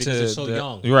far into they're so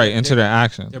young. Right, into their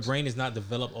actions. Their brain is not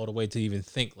developed all the way to even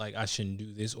think like I shouldn't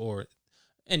do this, or.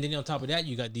 And then on top of that,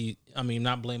 you got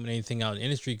not blaming anything out in the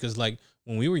industry, because like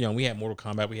when we were young, we had Mortal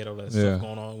Kombat, we had all that stuff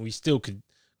going on. We still could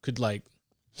like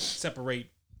separate,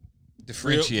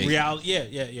 differentiate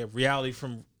reality, reality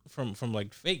from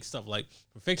like fake stuff, like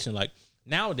from fiction. Like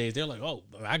nowadays, they're like, oh,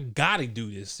 I gotta do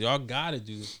this. Y'all gotta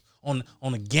do this on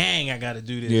a gang. I gotta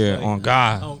do this. Yeah, like, on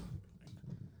God.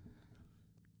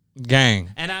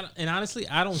 Gang. And honestly,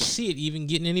 I don't see it even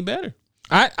getting any better.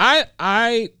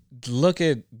 I look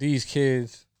at these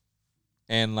kids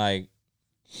and like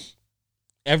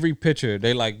every picture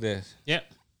they like this.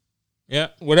 Yeah.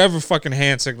 Whatever fucking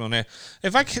hand signal there.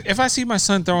 If I see my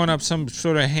son throwing up some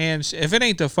sort of hand, if it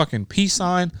ain't the fucking peace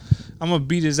sign, I'm gonna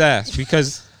beat his ass,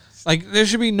 because like there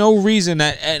should be no reason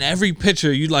that in every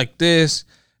picture you like this.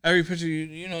 Every picture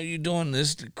you doing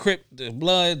this, the crip, the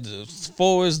blood, the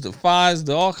 4s, the 5s,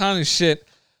 the all kind of shit.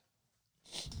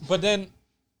 But then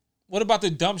what about the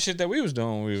dumb shit that we was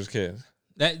doing when we was kids?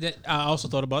 That I also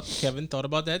thought about. Kevin thought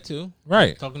about that too.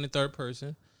 Right. Talking in third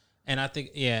person. And I think,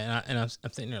 I'm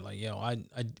sitting there like, yo,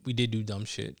 we did do dumb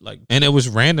shit. Like, And it was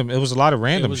random. It was a lot of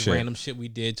random shit. Random shit we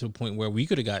did to a point where we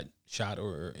could have got shot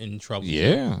or in trouble.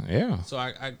 Yeah. So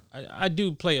I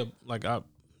do play I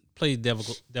play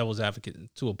devil's advocate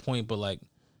to a point, but like,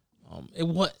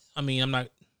 I'm not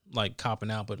like copping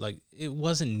out, but like, it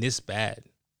wasn't this bad.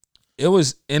 It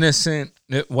was innocent.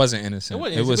 It wasn't innocent.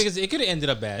 It was because it could have ended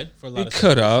up bad for a lot of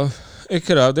It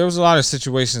could have. There was a lot of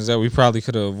situations that we probably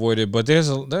could have avoided, but there's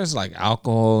like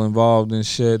alcohol involved and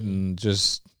shit, and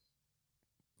just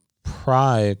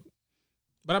pride.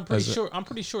 But I'm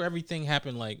pretty sure everything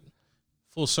happened like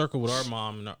full circle with our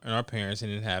mom and our parents,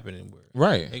 and it happened. And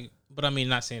right. But I mean,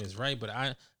 not saying it's right, but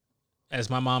as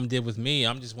my mom did with me,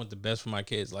 I'm just want the best for my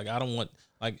kids. Like, I don't want,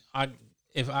 like, I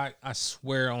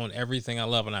swear on everything I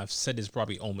love, and I've said this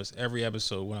probably almost every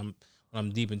episode when I'm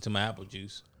deep into my apple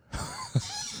juice.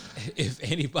 If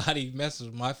anybody messes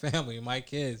with my family and my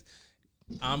kids,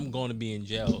 I'm going to be in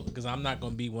jail, because I'm not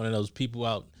going to be one of those people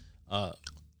out,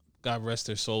 God rest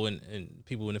their soul, and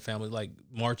people in the family like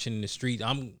marching in the street.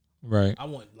 I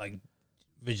want like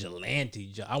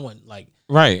vigilante. I want like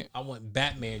I want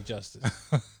Batman justice.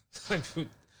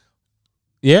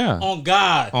 Yeah. On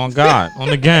God. On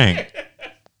the gang.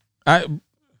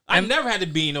 I never had to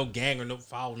be in no gang or no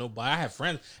follow nobody. I have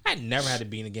friends. I never had to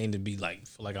be in a gang to be like,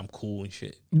 feel like I'm cool and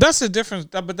shit. That's the difference.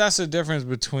 But that's the difference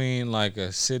between like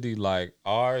a city like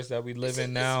ours that we live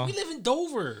in now. We live in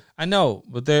Dover. I know,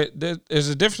 but there's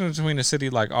a difference between a city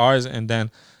like ours and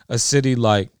then a city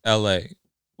like LA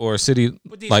or a city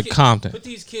like Compton. Put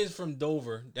these kids from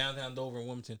Dover, downtown Dover and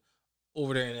Wilmington,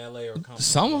 over there in LA or Compton.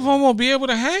 Some of them will be able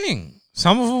to hang.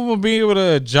 Some of them will be able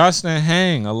to adjust and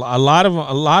hang. A lot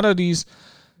of these.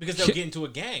 Because they'll get into a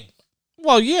gang.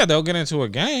 Well, yeah, they'll get into a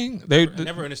gang. I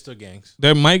never understood gangs.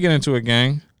 They might get into a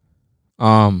gang,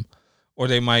 or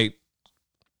they might,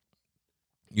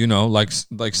 like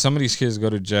some of these kids go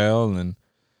to jail and,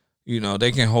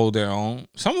 they can hold their own.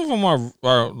 Some of them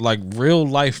are like real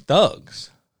life thugs,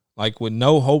 like with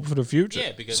no hope for the future.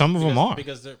 Yeah, because some of them are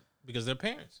because they're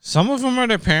parents. Some of them are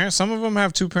their parents. Some of them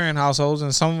have 2-parent households,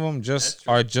 and some of them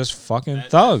are just fucking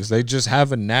thugs. They just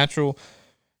have a natural.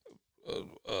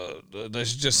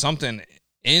 There's just something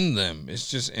in them.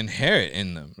 It's just inherent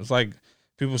in them. It's like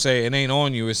people say, it ain't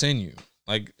on you, it's in you.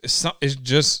 Like it's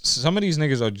just some of these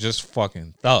niggas are just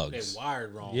fucking thugs. They're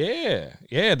wired wrong.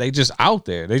 Yeah. They just out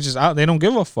there. They just out. They don't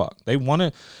give a fuck. They want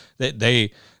to.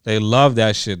 They love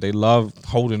that shit. They love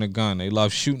holding a gun. They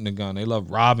love shooting a gun. They love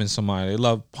robbing somebody. They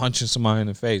love punching somebody in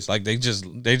the face. Like they just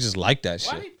like that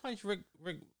shit. Why did he punch Rick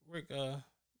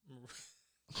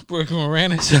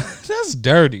Moranis? That's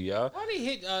dirty, yo. Why did he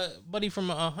hit Buddy from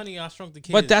Honey, I Shrunk the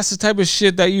Kids? But that's the type of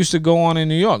shit that used to go on in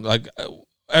New York.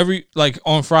 Like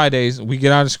on Fridays, we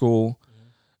get out of school,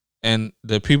 and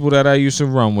the people that I used to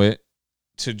run with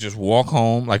to just walk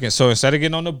home. Like, so instead of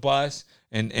getting on the bus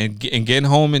and getting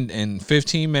home in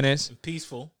 15 minutes,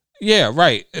 peaceful. Yeah,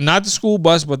 right. And not the school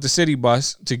bus, but the city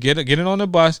bus. To get it on the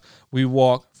bus, we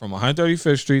walk from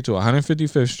 135th Street to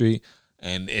 155th Street,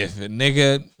 and if a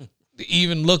nigga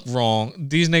even look wrong,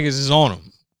 these niggas is on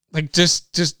them. Like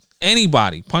just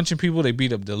anybody punching people. They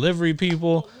beat up delivery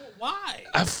people. Why?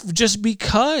 Just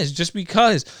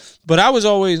because. But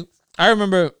I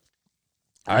remember.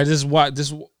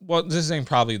 This ain't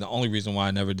probably the only reason why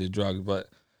I never did drugs, but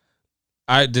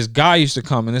this guy used to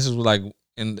come, and this is like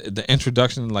in the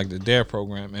introduction to like the DARE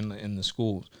program in the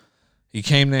schools. He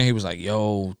came there, he was like,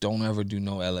 yo, don't ever do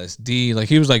no LSD. Like,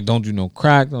 he was like, don't do no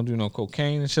crack, don't do no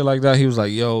cocaine and shit like that. He was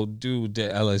like, yo, dude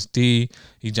did LSD.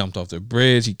 He jumped off the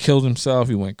bridge. He killed himself.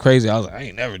 He went crazy. I was like, I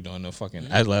ain't never doing no fucking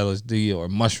LSD or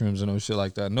mushrooms or no shit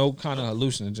like that. No kind of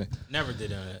hallucinogen. Never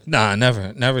did that. Nah,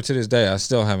 never. Never to this day. I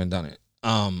still haven't done it.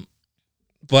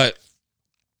 But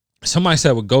somebody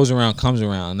said what goes around comes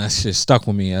around. And that shit stuck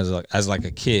with me as like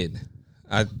a kid.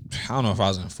 I don't know if I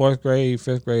was in 4th grade,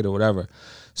 5th grade or whatever.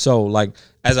 So, like,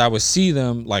 as I would see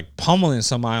them, like, pummeling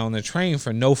somebody on the train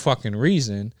for no fucking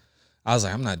reason, I was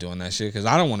like, I'm not doing that shit because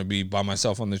I don't want to be by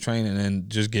myself on the train and then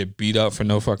just get beat up for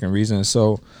no fucking reason.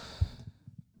 So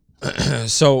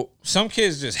some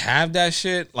kids just have that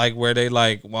shit, like, where they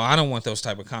like, well, I don't want those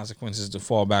type of consequences to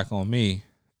fall back on me.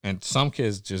 And some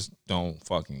kids just don't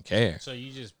fucking care. So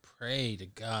you just pray to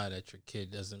God that your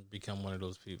kid doesn't become one of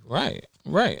those people.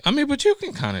 Right. I mean, but you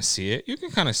can kind of see it. You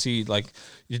can kind of see, like,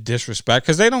 your disrespect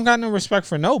because they don't got no respect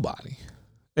for nobody.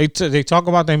 They talk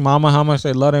about their mama, how much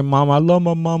they love their mama. I love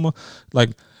my mama.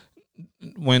 Like,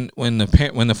 when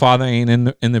the father ain't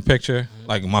in the picture,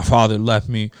 like, my father left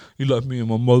me. He left me and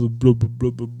my mother, blah, blah, blah,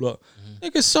 blah, blah.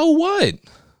 Nigga, so what?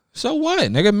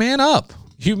 Nigga, man up.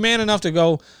 You man enough to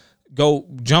go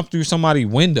jump through somebody's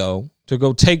window to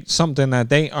go take something that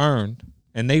they earned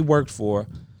and they worked for.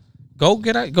 Go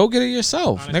get it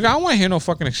yourself. Honestly, Nigga, I don't want to hear no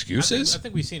fucking I excuses.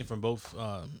 think we've seen it from both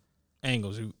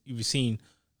angles. You've seen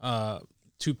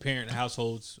 2-parent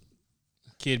households,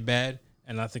 kid bad,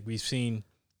 and I think we've seen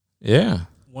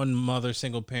one mother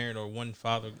single parent or one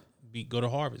father go to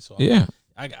Harvard. So Yeah.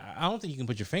 I don't think you can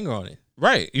put your finger on it.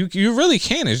 Right. You really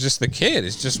can't. It's just the kid.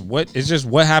 It's just what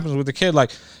happens with the kid.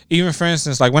 Like, even for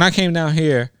instance, like when I came down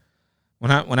here,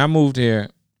 when I moved here,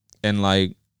 and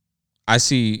like I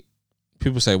see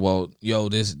people say, well, yo,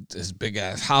 this big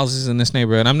ass houses in this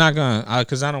neighborhood. I'm not gonna,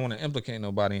 because I don't want to implicate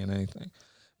nobody in anything.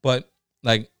 But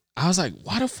like, I was like,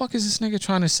 why the fuck is this nigga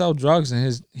trying to sell drugs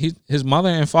and his mother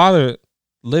and father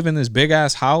live in this big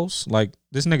ass house? Like,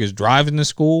 this nigga's driving to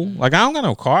school. Like, I don't got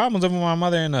no car. I'm living with my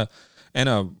mother in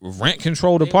a rent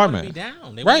controlled apartment. They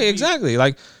wanna be down. Right, exactly.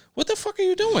 Like, what the fuck are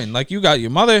you doing? Like, you got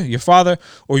your mother, your father,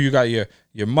 or you got your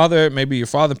mother, maybe your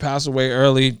father passed away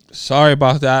early. Sorry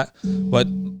about that. But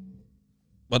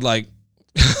like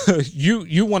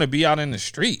you want to be out in the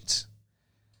streets.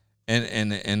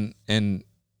 And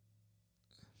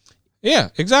yeah,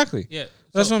 exactly. Yeah.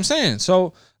 That's what I'm saying.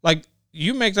 So like,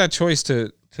 you make that choice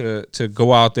to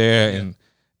go out there and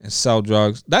sell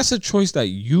drugs. That's a choice that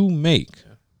you make.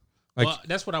 Yeah. Like, well,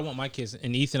 that's what I want my kids.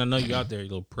 And Ethan, I know you out there, you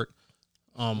little prick.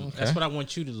 That's what I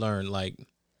want you to learn. Like,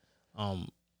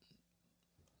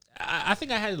 I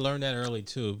think I had to learn that early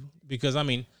too, because I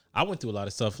mean, I went through a lot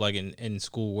of stuff like in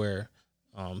school where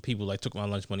people like took my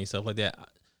lunch money and stuff like that.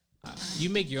 You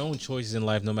make your own choices in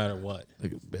life no matter what.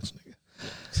 Like a bitch nigga.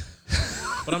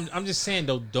 But I'm just saying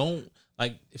though, don't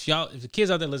like if the kids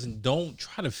out there listen, don't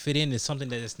try to fit into something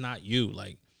that is not you.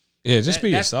 Like, yeah, just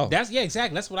be yourself. That's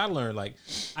exactly. That's what I learned. Like,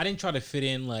 I didn't try to fit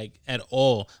in like at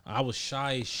all. I was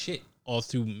shy as shit all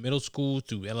through middle school,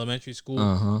 through elementary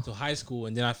school, to high school,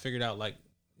 and then I figured out like,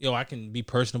 yo, I can be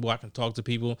personable, I can talk to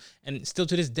people, and still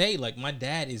to this day, like my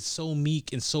dad is so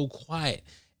meek and so quiet,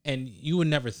 and you would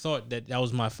never thought that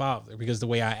was my father because the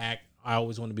way I act, I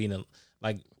always want to be in a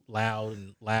like loud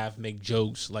and laugh, make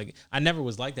jokes. Like I never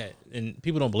was like that, and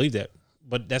people don't believe that,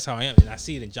 but that's how I am, and I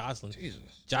see it in Jocelyn. Jesus.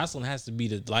 Jocelyn has to be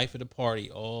the life of the party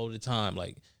all the time.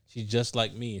 Like she's just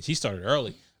like me, and she started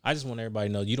early. I just want everybody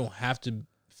to know you don't have to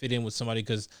fit in with somebody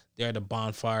because they're at a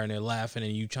bonfire and they're laughing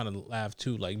and you trying to laugh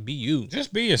too. Like, be you.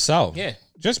 Just be yourself. Yeah.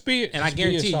 Just be. And I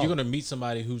guarantee you're going to meet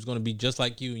somebody who's going to be just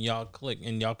like you and y'all click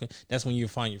and y'all can, that's when you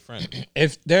find your friend.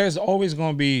 If there's always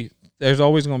going to be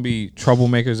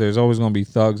troublemakers. There's always going to be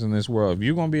thugs in this world. If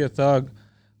you're going to be a thug,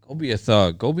 go be a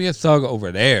thug. Go be a thug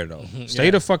over there though.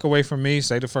 Stay the fuck away from me.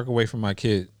 Stay the fuck away from my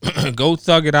kid. Go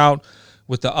thug it out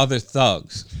with the other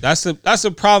thugs. That's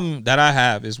the problem that I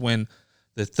have is when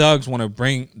the thugs want to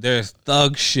bring their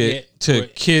thug shit to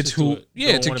kids who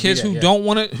don't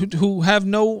want to, who have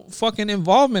no fucking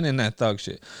involvement in that thug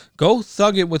shit. Go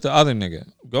thug it with the other nigga.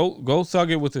 Go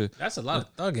thug it with the. That's a lot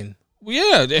of thugging.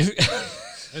 Yeah, there's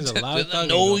a lot of thugging.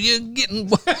 No, you're getting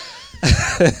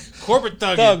corporate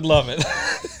thugging. Thug loving.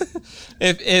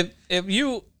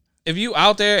 if you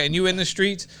out there and you in the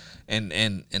streets and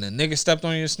a nigga stepped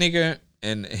on your sneaker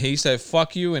and he said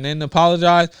fuck you and then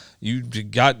apologize, you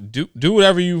got do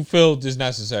whatever you feel is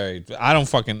necessary. I'm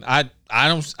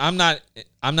not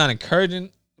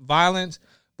encouraging violence,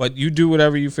 but you do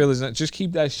whatever you feel is just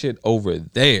keep that shit over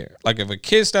there. Like if a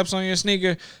kid steps on your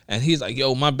sneaker and he's like,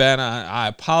 yo, my bad, I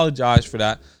apologize for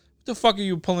that. What the fuck are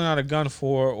you pulling out a gun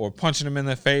for or punching him in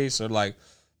the face or like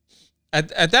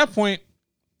at that point,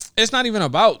 it's not even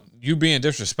about you being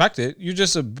disrespected. You're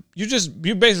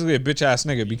basically a bitch ass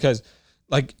nigga because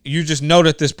like you just know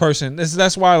that this person.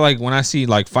 That's why like when I see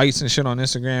like fights and shit on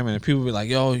Instagram and people be like,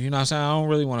 yo, you know what I'm saying? I don't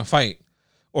really want to fight.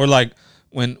 Or like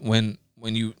when the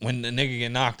nigga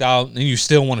get knocked out and you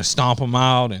still want to stomp him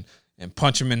out and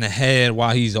punch him in the head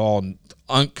while he's all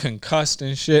unconcussed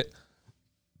and shit.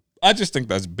 I just think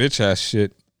that's bitch ass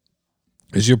shit.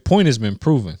 Because your point has been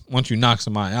proven once you knock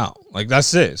somebody out. Like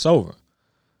that's it. It's over.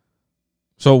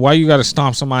 So why you got to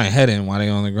stomp somebody's head in while they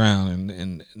on the ground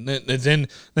and then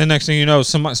the next thing you know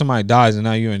somebody dies and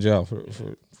now you're in jail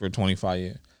for 25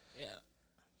 years. Yeah.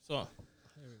 So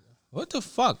here we go. What the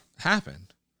fuck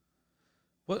happened?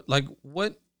 How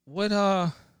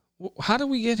did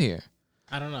we get here?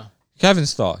 I don't know.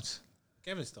 Kevin's thoughts.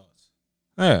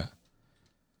 Yeah.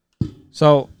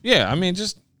 So yeah, I mean,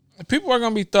 just people are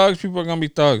gonna be thugs. People are gonna be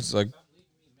thugs. Like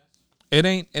it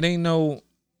ain't no,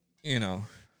 you know.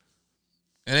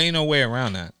 It ain't no way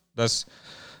around that. That's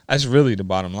really the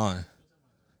bottom line.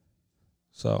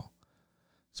 So,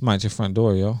 somebody's at your front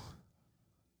door, yo.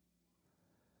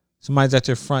 Somebody's at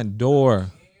your front door. I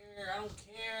don't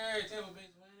care. Tampa Bay's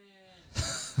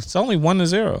winning. It's only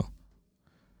 1-0.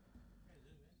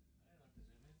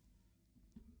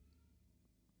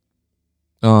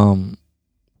 I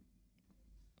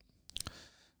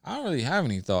don't really have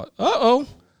any thought. Hello.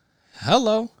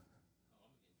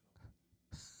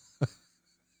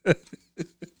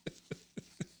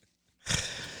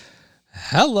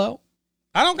 Hello.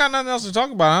 I don't got nothing else to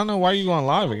talk about. I don't know why you going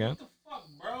live again. What the fuck,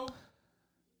 bro?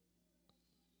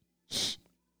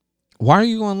 Why are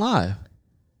you going live?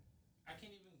 I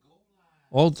can't even go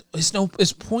live. Well,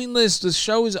 it's pointless. The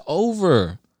show is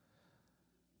over.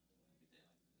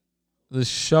 The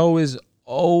show is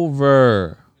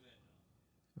over.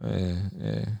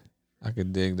 Yeah. I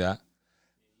could dig that.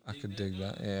 Yeah, I could dig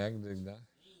that.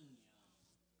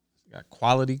 Got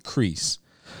quality crease.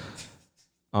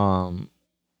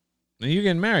 You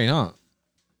getting married, huh?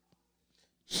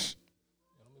 Let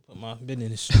me put my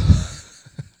business.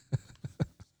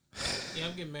 Yeah,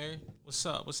 I'm getting married. What's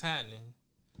up? What's happening?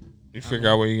 You figure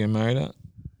out where you getting married at?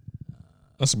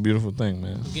 That's a beautiful thing,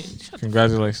 man.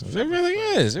 Congratulations. It really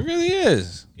is. It really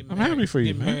is. I'm happy for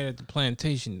you, Get man. married at the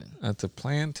plantation then. At the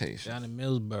plantation. Down in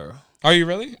Millsboro. Are you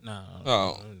really? No.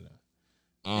 Oh.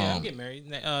 Yeah, I'm getting married.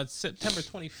 September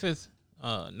 25th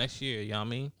next year, you know what I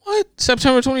mean? What?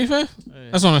 September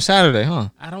 25th? That's on a Saturday, huh?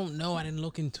 I don't know. I didn't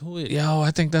look into it. Yo,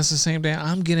 I think that's the same day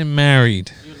I'm getting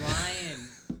married. You're lying.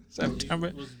 September.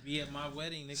 You're supposed to be at my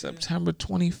wedding, nigga. September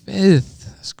 25th.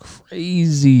 That's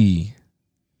crazy.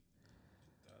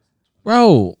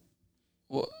 Bro.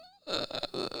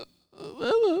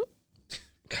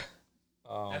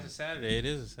 That's a Saturday. It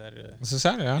is a Saturday. It's a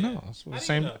Saturday, I know. It's How do you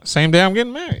same know? same day I'm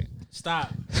getting married.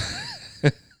 Stop.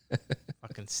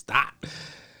 Fucking stop.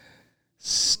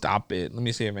 Stop it. Let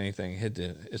me see if anything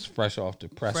it's fresh off the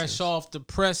presses. Fresh off the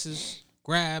presses.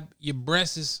 Grab your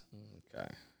breasts. Okay.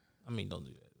 I mean, don't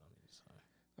do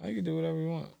that. You can do whatever you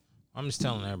want. I'm just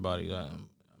telling everybody. I'm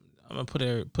gonna put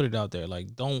it out there.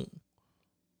 Like, don't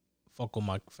fuck with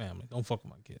my family. Don't fuck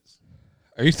with my kids.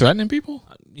 Are you threatening people?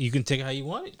 You can take it how you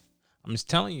want it. I'm just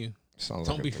telling you. Sounds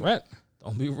Don't like be a threat.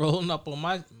 Don't be rolling up on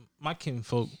my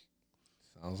kinfolk.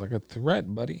 Sounds like a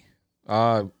threat, buddy.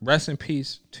 Rest in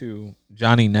peace to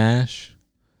Johnny Nash.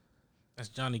 That's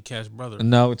Johnny Cash's brother.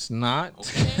 No, it's not.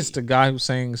 Okay. It's the guy who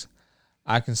sings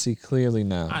 "I Can See Clearly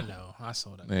Now." I know. I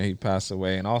saw that. Yeah, he passed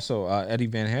away, and also Eddie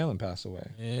Van Halen passed away.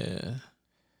 Yeah.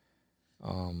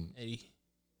 Eddie.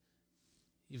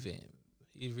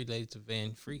 He related to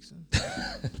Van Freakson.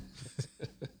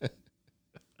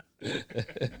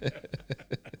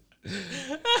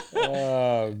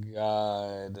 Oh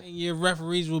God. And your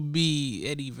referees will be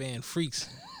Eddie Van Freakson.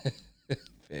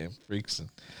 Van Freakson.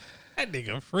 That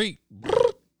nigga freak.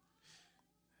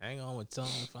 Hang on with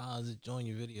telling me if I was to join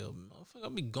your video. Motherfucker,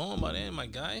 I'll be going by then, my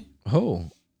guy.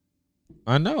 Oh,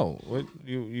 I know. What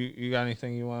you got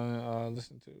anything you want to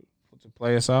listen to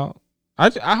play us out?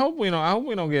 I hope we don't. I hope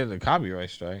we don't get the copyright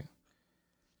strike.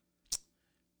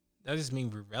 That just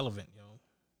means we're relevant, yo.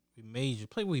 We major.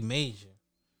 Play We Major.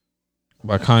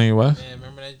 By Kanye West. Man,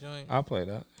 remember that joint? I'll play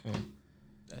that. Yeah.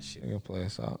 That shit. You can play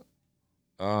us out.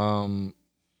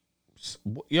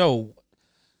 Yo,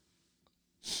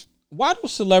 why do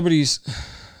celebrities?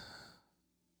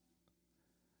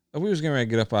 We was getting ready to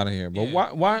get up out of here, but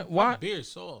Yeah. why? Beer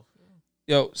soft.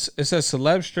 Yo, it says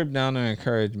celebs strip down to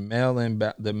encourage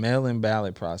the mail-in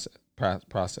ballot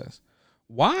process.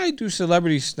 Why do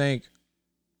celebrities think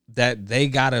that they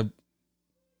gotta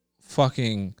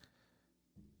fucking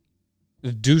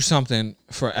do something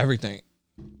for everything?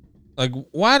 Like,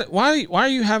 why are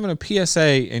you having a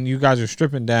PSA and you guys are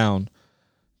stripping down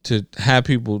to have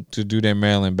people to do their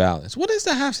mail-in ballots? What does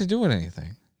that have to do with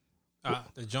anything?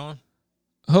 The John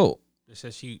Who? that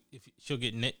says she'll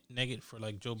get negative for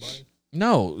like Joe Biden.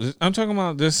 No, I'm talking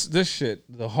about this shit.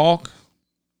 The Hulk,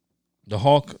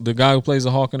 the guy who plays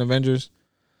the Hulk in Avengers.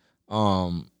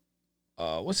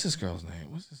 What's this girl's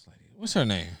name? What's this lady? What's her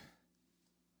name?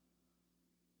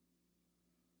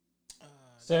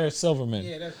 Sarah Silverman.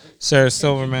 Yeah, that's Sarah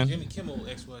Silverman. Jimmy Kimmel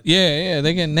ex-wife. Yeah,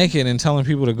 they get naked and telling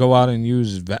people to go out and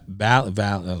use ballots.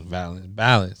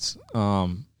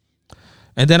 And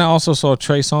then I also saw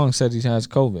Trey Songz said he has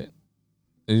COVID.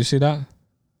 Did you see that?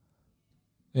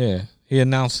 Yeah, he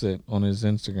announced it on his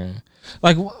Instagram.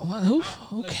 Like,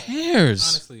 who cares?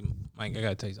 Honestly, Mike, I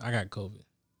gotta tell you, I got COVID.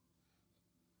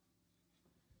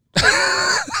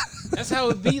 That's how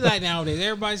it be like nowadays.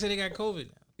 Everybody say they got COVID.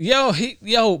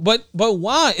 But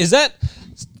why is that?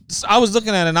 I was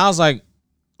looking at it and I was like,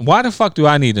 why the fuck do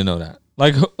I need to know that?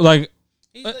 Like,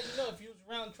 He's letting you know if he was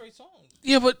around Trey Songz.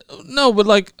 yeah, but no, but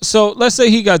like, so let's say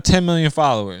he got 10 million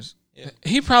followers. Yeah.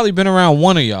 He probably been around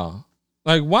one of y'all.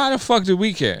 Like, why the fuck do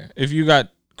we care if you got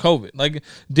COVID? Like,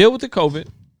 deal with the COVID.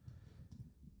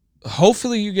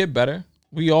 Hopefully you get better.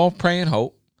 We all pray and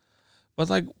hope. But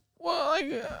like, well,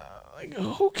 like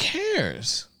Like, who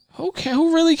cares?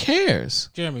 Who really cares?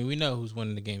 Jeremy, we know who's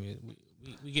winning the game.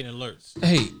 We getting alerts.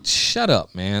 Hey, shut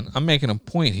up, man. I'm making a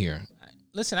point here.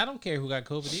 Listen, I don't care who got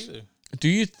COVID either. Do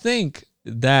you think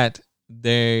that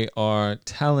they are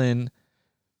telling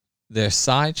their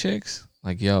side chicks,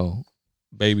 like, yo,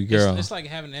 baby girl? It's like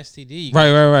having an STD.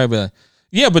 Right. But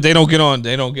yeah, but they don't get on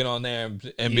there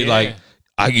and be like,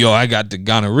 I got the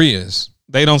gonorrheas.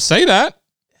 They don't say that.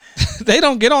 They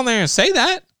don't get on there and say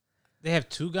that. They have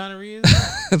 2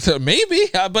 gonorrheas? Maybe,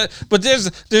 but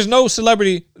there's no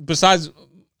celebrity besides,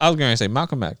 I was going to say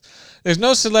Malcolm X. There's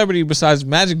no celebrity besides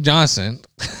Magic Johnson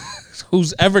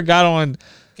who's ever got on.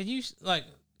 Can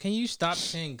you stop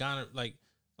saying gonorrhea?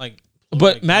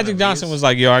 But Magic Johnson was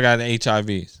like, yo, I got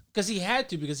HIVs. Because he had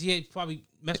to, because he had probably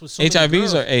messed with so HIVs many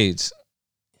girls. or AIDS?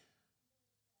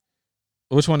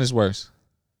 Which one is worse?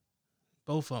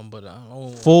 Both of them, but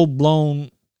full blown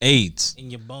AIDS.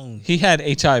 In your bones. He had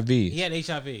HIV. He had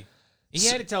HIV. He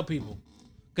had to tell people.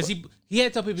 Because he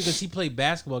had to tell people because he played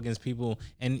basketball against people,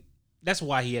 and that's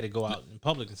why he had to go out in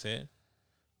public and say it.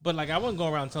 But like, I wouldn't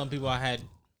go around telling people I had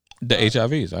the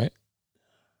HIVs, right?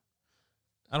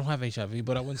 I don't have HIV,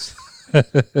 but I wouldn't.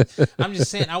 I'm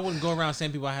just saying I wouldn't go around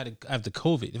saying people I have the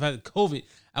COVID. If I had COVID,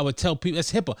 I would tell people.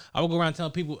 That's HIPAA. I would go around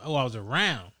telling people, oh, I was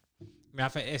around. I mean,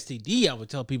 if I had STD, I would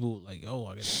tell people like, oh,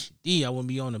 I got STD. I wouldn't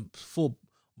be on a full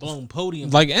blown podium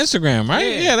like Instagram,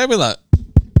 right? Yeah, they'd be like,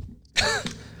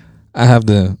 I have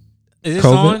the Is this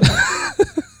COVID?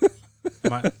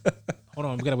 On? Hold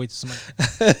on, we gotta wait till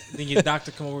somebody. Then your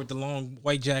doctor come over with the long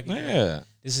white jacket. Yeah.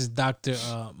 This is Dr.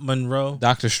 Monroe.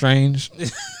 Dr. Strange.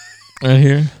 Right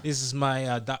here. This is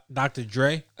my Dr.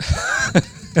 Dre.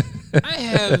 I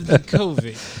have the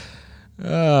COVID.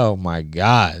 Oh my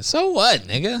God. So what,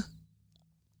 nigga?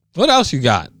 What else you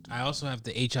got? I also have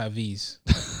the HIVs.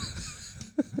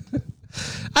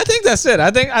 I think that's it.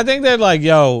 I think they're like,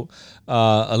 yo,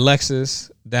 Alexis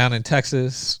down in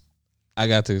Texas, I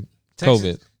got the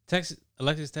COVID.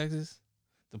 Alexis, Texas,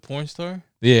 the porn star.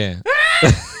 Yeah.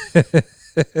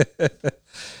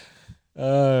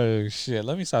 Oh shit!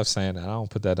 Let me stop saying that. I don't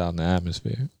put that out in the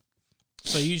atmosphere.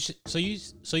 So you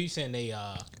saying they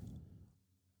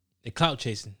clout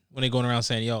chasing when they going around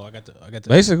saying, yo, I got the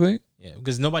basically. Yeah,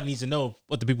 because nobody needs to know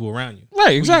what the people around you.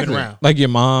 Right, exactly. Around. Like your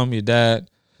mom, your dad.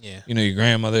 Yeah. You know, your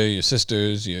grandmother, your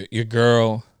sisters, your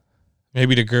girl.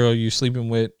 Maybe the girl you sleeping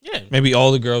with. Yeah. Maybe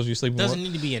all the girls you sleeping with. Doesn't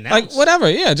need to be announced. Like whatever.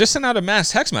 Yeah, just send out a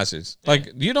mass text message. Yeah.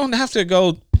 Like you don't have to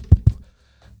go.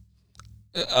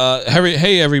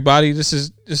 Hey everybody, this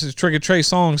is Trigger Trey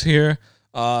Songs here.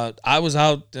 I was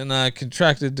out and I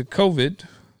contracted the COVID.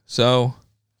 So,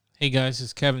 hey guys,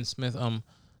 it's Kevin Smith. I'm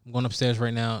going upstairs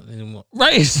right now and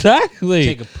right, exactly.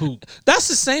 Take a poop. That's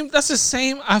the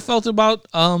same I felt about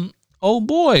oh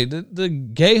boy, the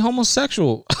gay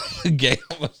homosexual, the gay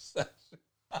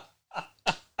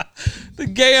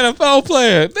NFL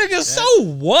player. Nigga, so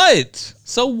what?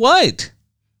 So what?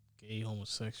 Gay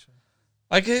homosexual.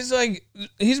 Like he's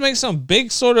making some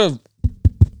big sort of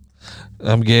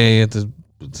I'm gay at the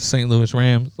St. Louis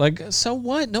Rams. Like, so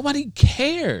what? Nobody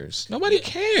cares. Nobody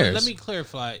cares. Let me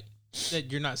clarify that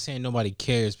you're not saying nobody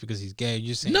cares because he's gay.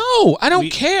 You're saying no, I don't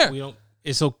care. We don't.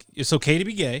 It's okay to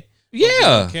be gay. Yeah, we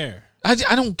don't care. I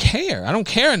don't care. I don't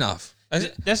care enough.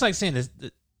 That's like saying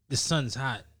the sun's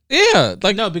hot. Yeah,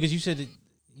 like no, because you said that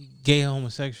gay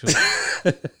homosexual.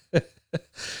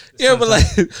 Yeah, but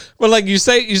like you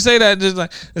say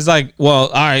that it's like well,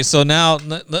 all right. So now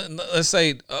let's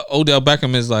say Odell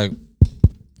Beckham is like,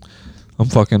 I'm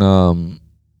fucking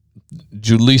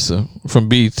Julissa from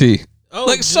BT. Oh,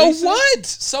 like Julissa? So what?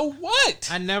 So what?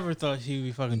 I never thought she would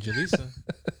be fucking Julissa.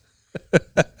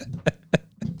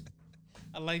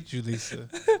 I like Julissa.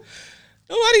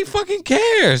 Nobody fucking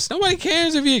cares. Nobody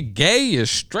cares if you're gay, you're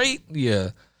straight,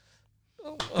 you're.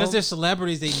 Because they're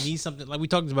celebrities, they need something like we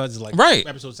talked about. This like right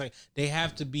episode saying they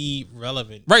have to be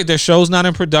relevant. Right, their show's not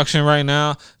in production right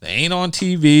now. They ain't on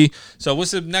TV. So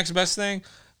what's the next best thing?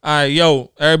 All right,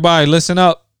 yo, everybody, listen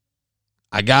up.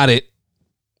 I got it.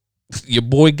 Your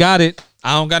boy got it.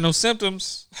 I don't got no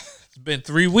symptoms. It's been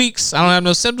 3 weeks. I don't have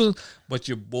no symptoms, but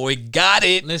your boy got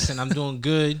it. Listen, I'm doing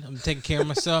good. I'm taking care of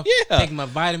myself. Yeah, taking my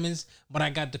vitamins, but I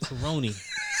got the corona.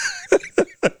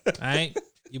 All right.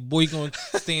 Your boy gonna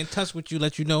stay in touch with you,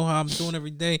 let you know how I'm doing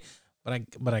every day,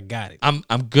 but I got it.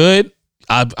 I'm good.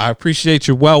 I appreciate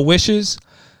your well wishes,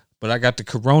 but I got the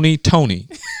Corona Tony,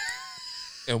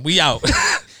 and we out.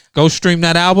 Go stream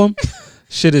that album.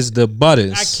 Shit is the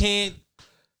butters.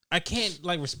 I can't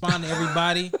like respond to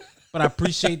everybody, but I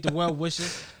appreciate the well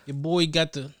wishes. Your boy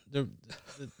got the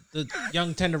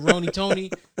young tenderoni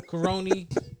Tony, Corona,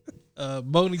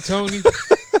 Boney Tony.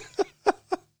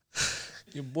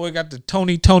 Your boy got the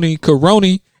Tony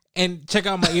Coroni. And check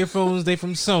out my earphones. They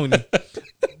from Sony.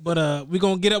 But we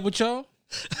gonna get up with y'all.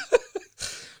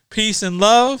 Peace and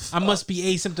love. I must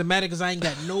be asymptomatic because I ain't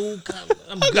got no.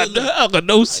 I'm I good. got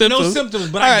no symptoms. No symptoms,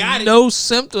 but I got it. No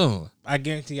symptoms. I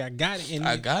guarantee I got it. And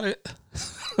I got it.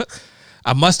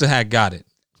 I must have had got it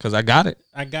because I got it.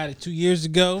 I got it 2 years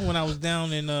ago when I was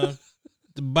down in the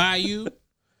Bayou.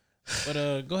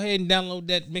 But go ahead and download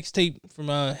that mixtape from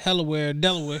Hellaware,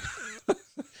 Delaware.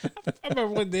 I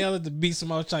remember one day I let the beat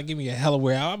somebody was trying to give me a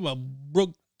Hellaware. I'm a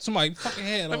broke somebody fucking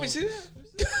head. Let me see that.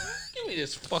 Give me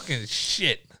this fucking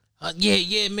shit.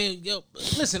 Yeah, man. Yo,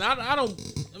 listen, I don't.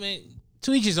 I mean,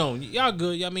 to each his own. Y'all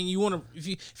good. I mean, you want to if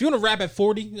you want to rap at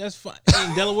 40, that's fine.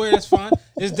 In Delaware, that's fine.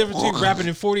 There's a difference between rapping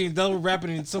in 40 and Delaware,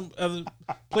 rapping in some other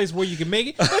place where you can make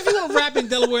it. But if you want to rap in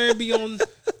Delaware and be on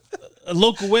a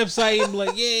local website and be like,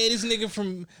 yeah, this nigga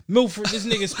from Milford, this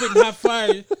nigga spitting hot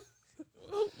fire.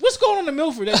 What's going on in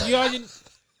Milford? That you already.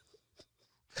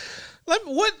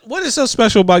 What is so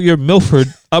special about your Milford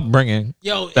upbringing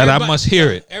that I must hear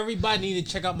it? Everybody need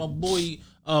to check out my boy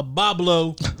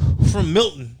Boblo from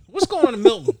Milton. What's going on in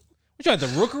Milton? What you at the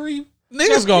Rookery?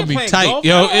 Niggas gonna be tight, golf?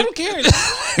 Yo. I don't care.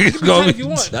 It's gonna be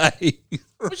tight.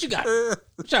 What you got?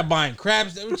 What you buying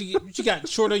crabs? What you got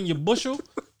short on your bushel?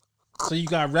 So you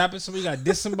got rapping. Somebody got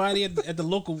diss somebody at the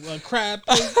local crab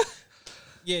place.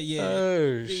 Yeah.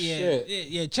 Oh, shit.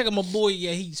 Yeah. Check out my boy.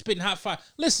 Yeah, he spitting hot fire.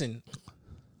 Listen,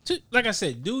 like I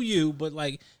said, do you? But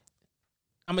like,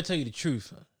 I'm gonna tell you the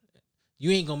truth.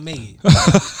 You ain't gonna make it.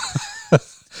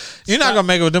 You're not gonna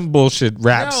make it with them bullshit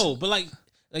raps. No, but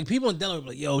like people in Delaware, be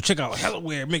like, yo, check out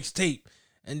Hellaware mixtape.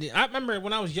 And then, I remember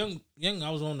when I was young,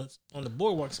 I was on the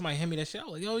boardwalk. Somebody handed me that shit. I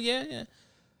was like, oh yeah.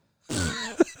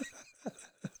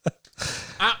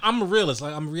 I'm a realist.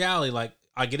 Like I'm reality. Like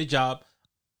I get a job.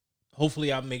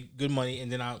 Hopefully, I make good money,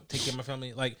 and then I'll take care of my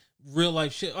family. Like real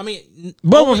life shit. I mean,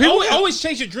 but always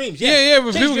chase your dreams.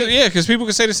 Because people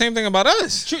can say the same thing about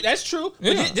us. True, that's true.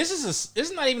 Yeah. But this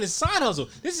is not even a side hustle.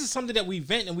 This is something that we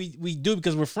vent and we do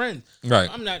because we're friends. Right.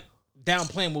 I'm not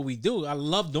downplaying what we do. I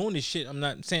love doing this shit. I'm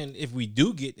not saying if we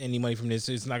do get any money from this,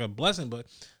 it's not a blessing. But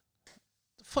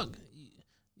fuck,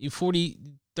 you 40,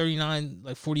 39,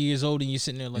 like 40 years old, and you're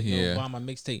sitting there like, yo, buy my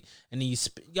mixtape, and then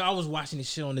I was watching this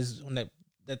shit on that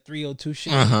 302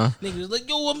 shit. Niggas was like,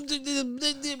 yo, I'm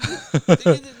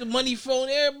the money phone.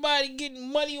 Everybody getting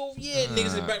money over here.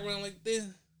 Niggas in the background like this.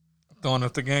 Throwing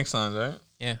up the gang signs, right?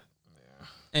 Yeah.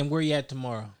 And where you at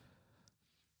tomorrow?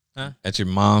 Huh? At your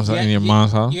mom's in your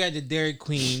mom's house? You at the Dairy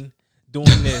Queen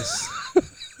doing this.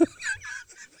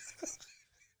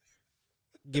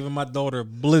 Giving my daughter a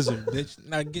blizzard, bitch.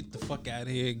 Now get the fuck out of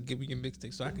here and give me your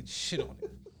mixtape so I can shit on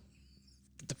it.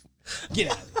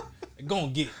 Get out of here. Go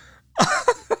and get it.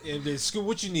 If they screw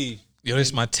what you need. Yo, this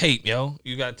is my tape, yo.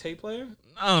 You got a tape player?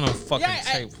 I don't know, fucking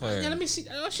tape player. Yeah, let me see.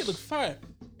 That shit look fire.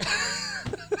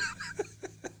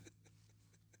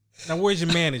 Now, where's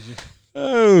your manager?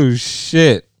 Oh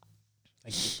shit!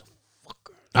 Like, get the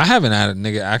fuck out. I haven't had a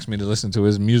nigga ask me to listen to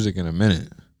his music in a minute.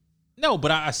 No,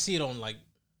 but I see it on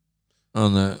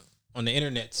the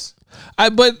internets.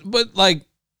 But like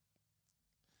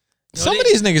some of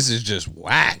these niggas is just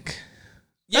whack.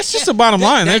 That's just the bottom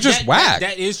line. They're just whack.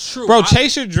 That is true. Bro,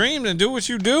 chase your dreams and do what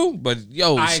you do. But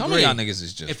yo, some of y'all niggas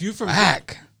is just if you from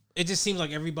whack. It just seems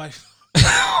like everybody.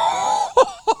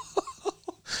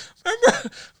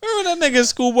 Remember that nigga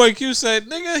Schoolboy Q said,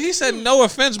 nigga, he said no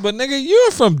offense, but nigga,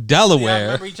 you're from Delaware. Yeah, I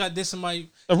remember he tried to diss somebody.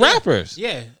 The rappers.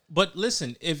 Yeah. But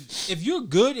listen, if you're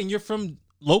good and you're from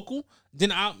local,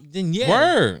 then yeah.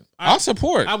 Word. I'll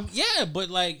support. Yeah, but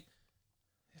like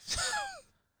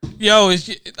yo,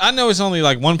 I know it's only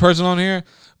like one person on here,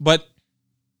 but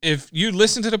if you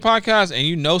listen to the podcast and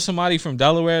you know somebody from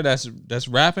Delaware that's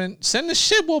rapping, send the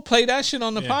shit. We'll play that shit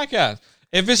on the podcast.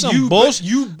 If it's some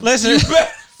bullshit, listen.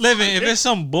 If it's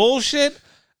some bullshit,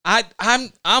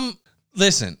 I'm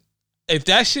listen. If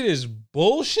that shit is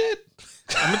bullshit,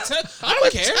 I'm gonna tell. I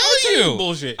don't care. Tell you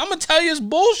bullshit. I'm gonna tell you it's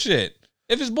bullshit.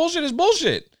 If it's bullshit, it's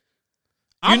bullshit.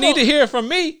 You need to hear it from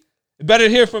me. You better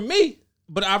hear it from me.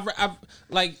 But I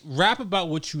like rap about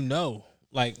what you know.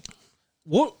 Like,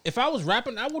 what if I was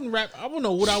rapping? I wouldn't rap. I wouldn't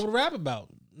know what I would rap about.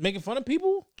 Making fun of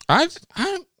people. I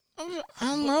don't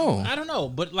know. I don't know.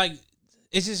 But like,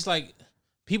 it's just like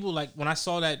people like when I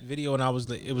saw that video and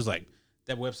it was like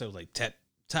that website was like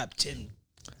top 10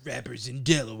 rappers in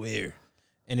Delaware,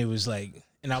 and it was like,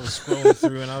 and I was scrolling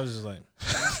through and I was just like,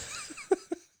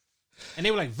 and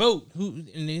they were like vote who,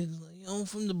 and they was like, yo,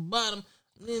 from the bottom.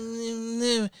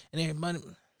 And everybody,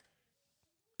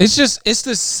 it's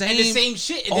the same. And the same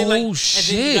shit. And then,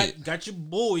 shit. And then you got your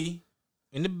boy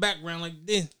in the background like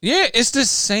this. Yeah, it's the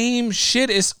same shit.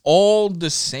 It's all the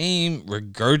same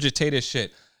regurgitated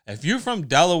shit. If you're from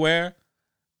Delaware,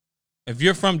 if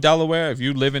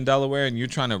you live in Delaware and you're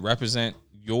trying to represent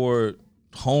your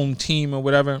home team or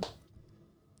whatever,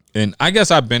 and I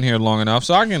guess I've been here long enough,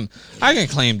 so I can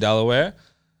claim Delaware.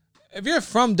 If you're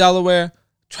from Delaware,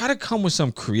 try to come with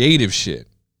some creative shit.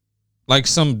 Like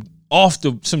some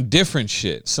different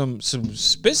shit. Some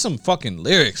spit some fucking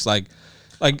lyrics. Like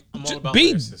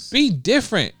be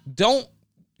different.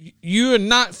 You're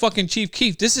not fucking Chief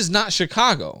Keef. This is not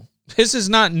Chicago. This is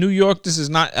not New York. This is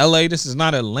not LA. This is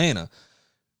not Atlanta.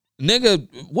 Nigga,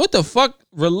 what the fuck?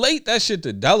 Relate that shit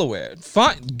to Delaware.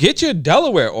 Get your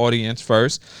Delaware audience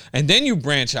first, and then you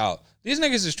branch out. These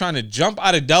niggas is trying to jump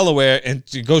out of Delaware and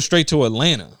to go straight to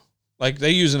Atlanta. Like,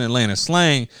 they using Atlanta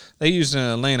slang. They using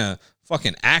Atlanta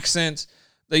fucking accents.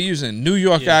 They using New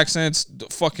York accents,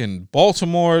 fucking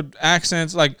Baltimore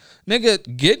accents. Like,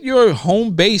 nigga, get your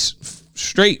home base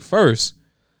straight first,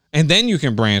 and then you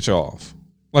can branch off.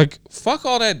 Like, fuck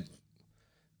all that,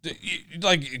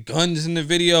 like, guns in the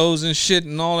videos and shit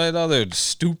and all that other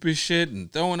stupid shit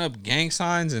and throwing up gang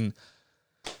signs. And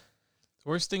the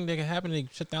worst thing that could happen, they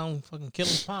shut down fucking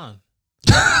Killen's Pond.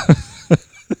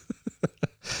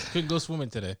 Couldn't go swimming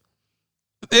today.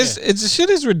 It's shit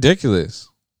is ridiculous.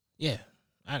 Yeah.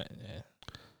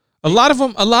 A lot of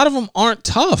them aren't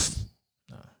tough.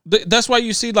 No. That's why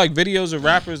you see like videos of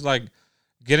rappers like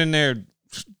getting their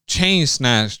chain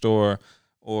snatched or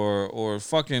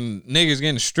fucking niggas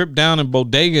getting stripped down in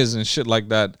bodegas and shit like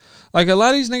that. Like, a lot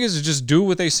of these niggas just do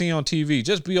what they see on TV.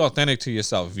 Just be authentic to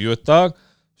yourself. If you're a thug,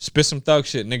 spit some thug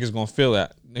shit. Niggas gonna feel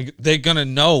that. They gonna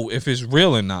know if it's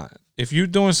real or not. If you're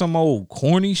doing some old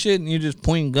corny shit and you're just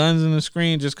pointing guns in the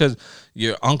screen just because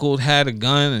your uncle had a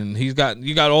gun and you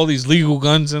got all these legal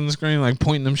guns in the screen, like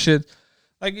pointing them shit,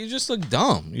 like, you just look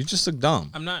dumb.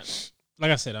 I'm not,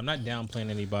 like I said, I'm not downplaying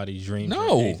anybody's dreams.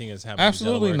 No, or anything that's happening.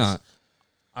 absolutely not.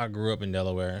 I grew up in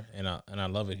Delaware and I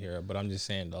love it here, but I'm just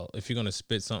saying though, if you're gonna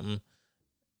spit something,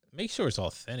 make sure it's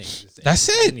authentic. That's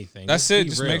it. Anything. That's it.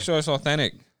 Just make sure it's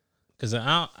authentic. Because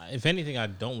if anything, I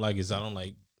don't like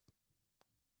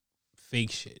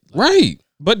fake shit. Right.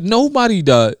 But nobody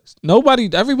does.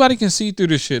 Everybody can see through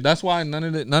this shit. That's why none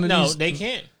of these. No, they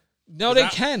can't. No, they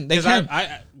can. They can.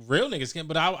 I real niggas can.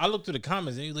 But I look through the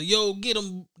comments and he's like, "Yo, get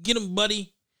him,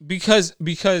 buddy." Because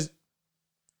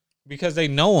they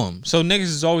know him. So niggas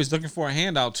is always looking for a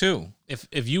handout too.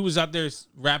 If you was out there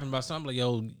rapping about something, like,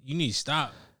 yo, you need to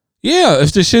stop. Yeah.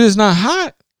 If the shit is not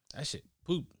hot, that shit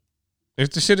poop.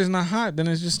 If the shit is not hot, then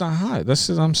it's just not hot. That's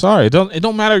it. I'm sorry. It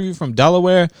don't matter if you're from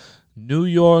Delaware, New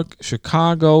York,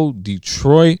 Chicago,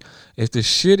 Detroit. If the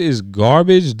shit is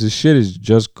garbage, the shit is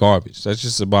just garbage. That's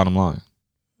just the bottom line.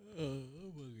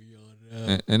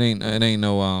 It ain't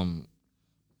no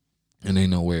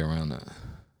way around that.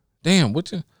 Damn,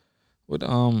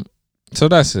 so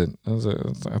that's it.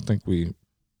 I think we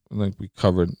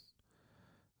covered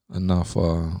enough.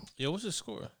 Yo, what's the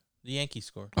score? The Yankees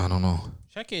score. I don't know.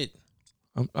 Check it.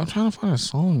 I'm trying to find a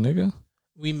song, nigga.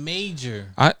 We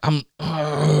major. I'm.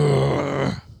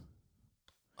 Oh,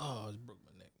 it broke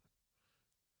my neck.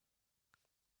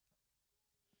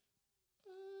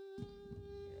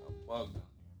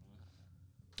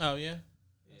 Oh yeah.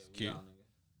 It's cute.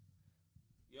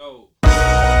 Yo.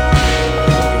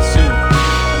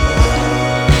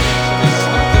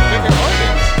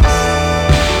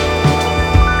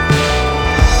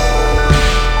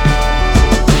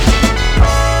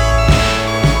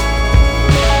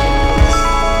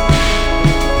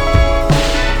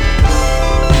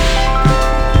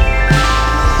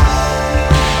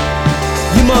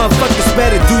 Motherfuckers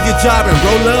better do your job and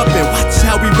roll up and watch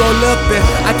how we roll up. And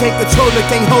I can't control it,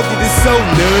 can't hold it, it's so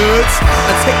nuts.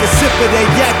 I take a sip of that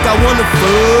yak, I wanna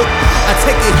fuck. I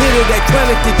take a hit of that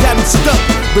chronic, it got me stuck.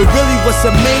 But really what's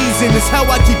amazing is how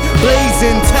I keep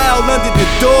blazing. Towel under the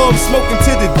door, I'm smoking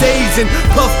till the days. And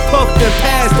puff, puff, and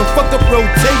pass, don't fuck up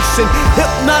rotation.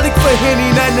 Hypnotic for Henny,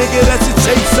 that nigga, that's a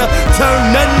chaser.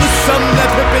 Turn nothing to something,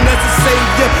 that pimpin', that's a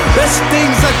savior. Best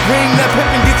things I bring, that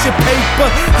pimpin', get your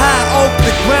paper. High off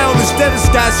the ground instead of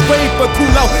skyscraper.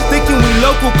 Cool out, thinking we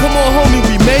local, come on homie,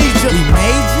 we major. We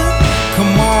major?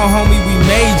 Come on homie, we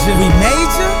major. We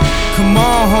major? Come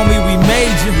on homie, we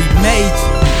major. We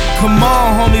major. Come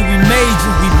on homie, we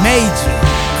major. We major.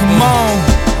 Come on.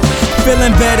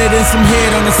 Feeling better than some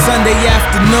head on a Sunday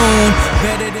afternoon.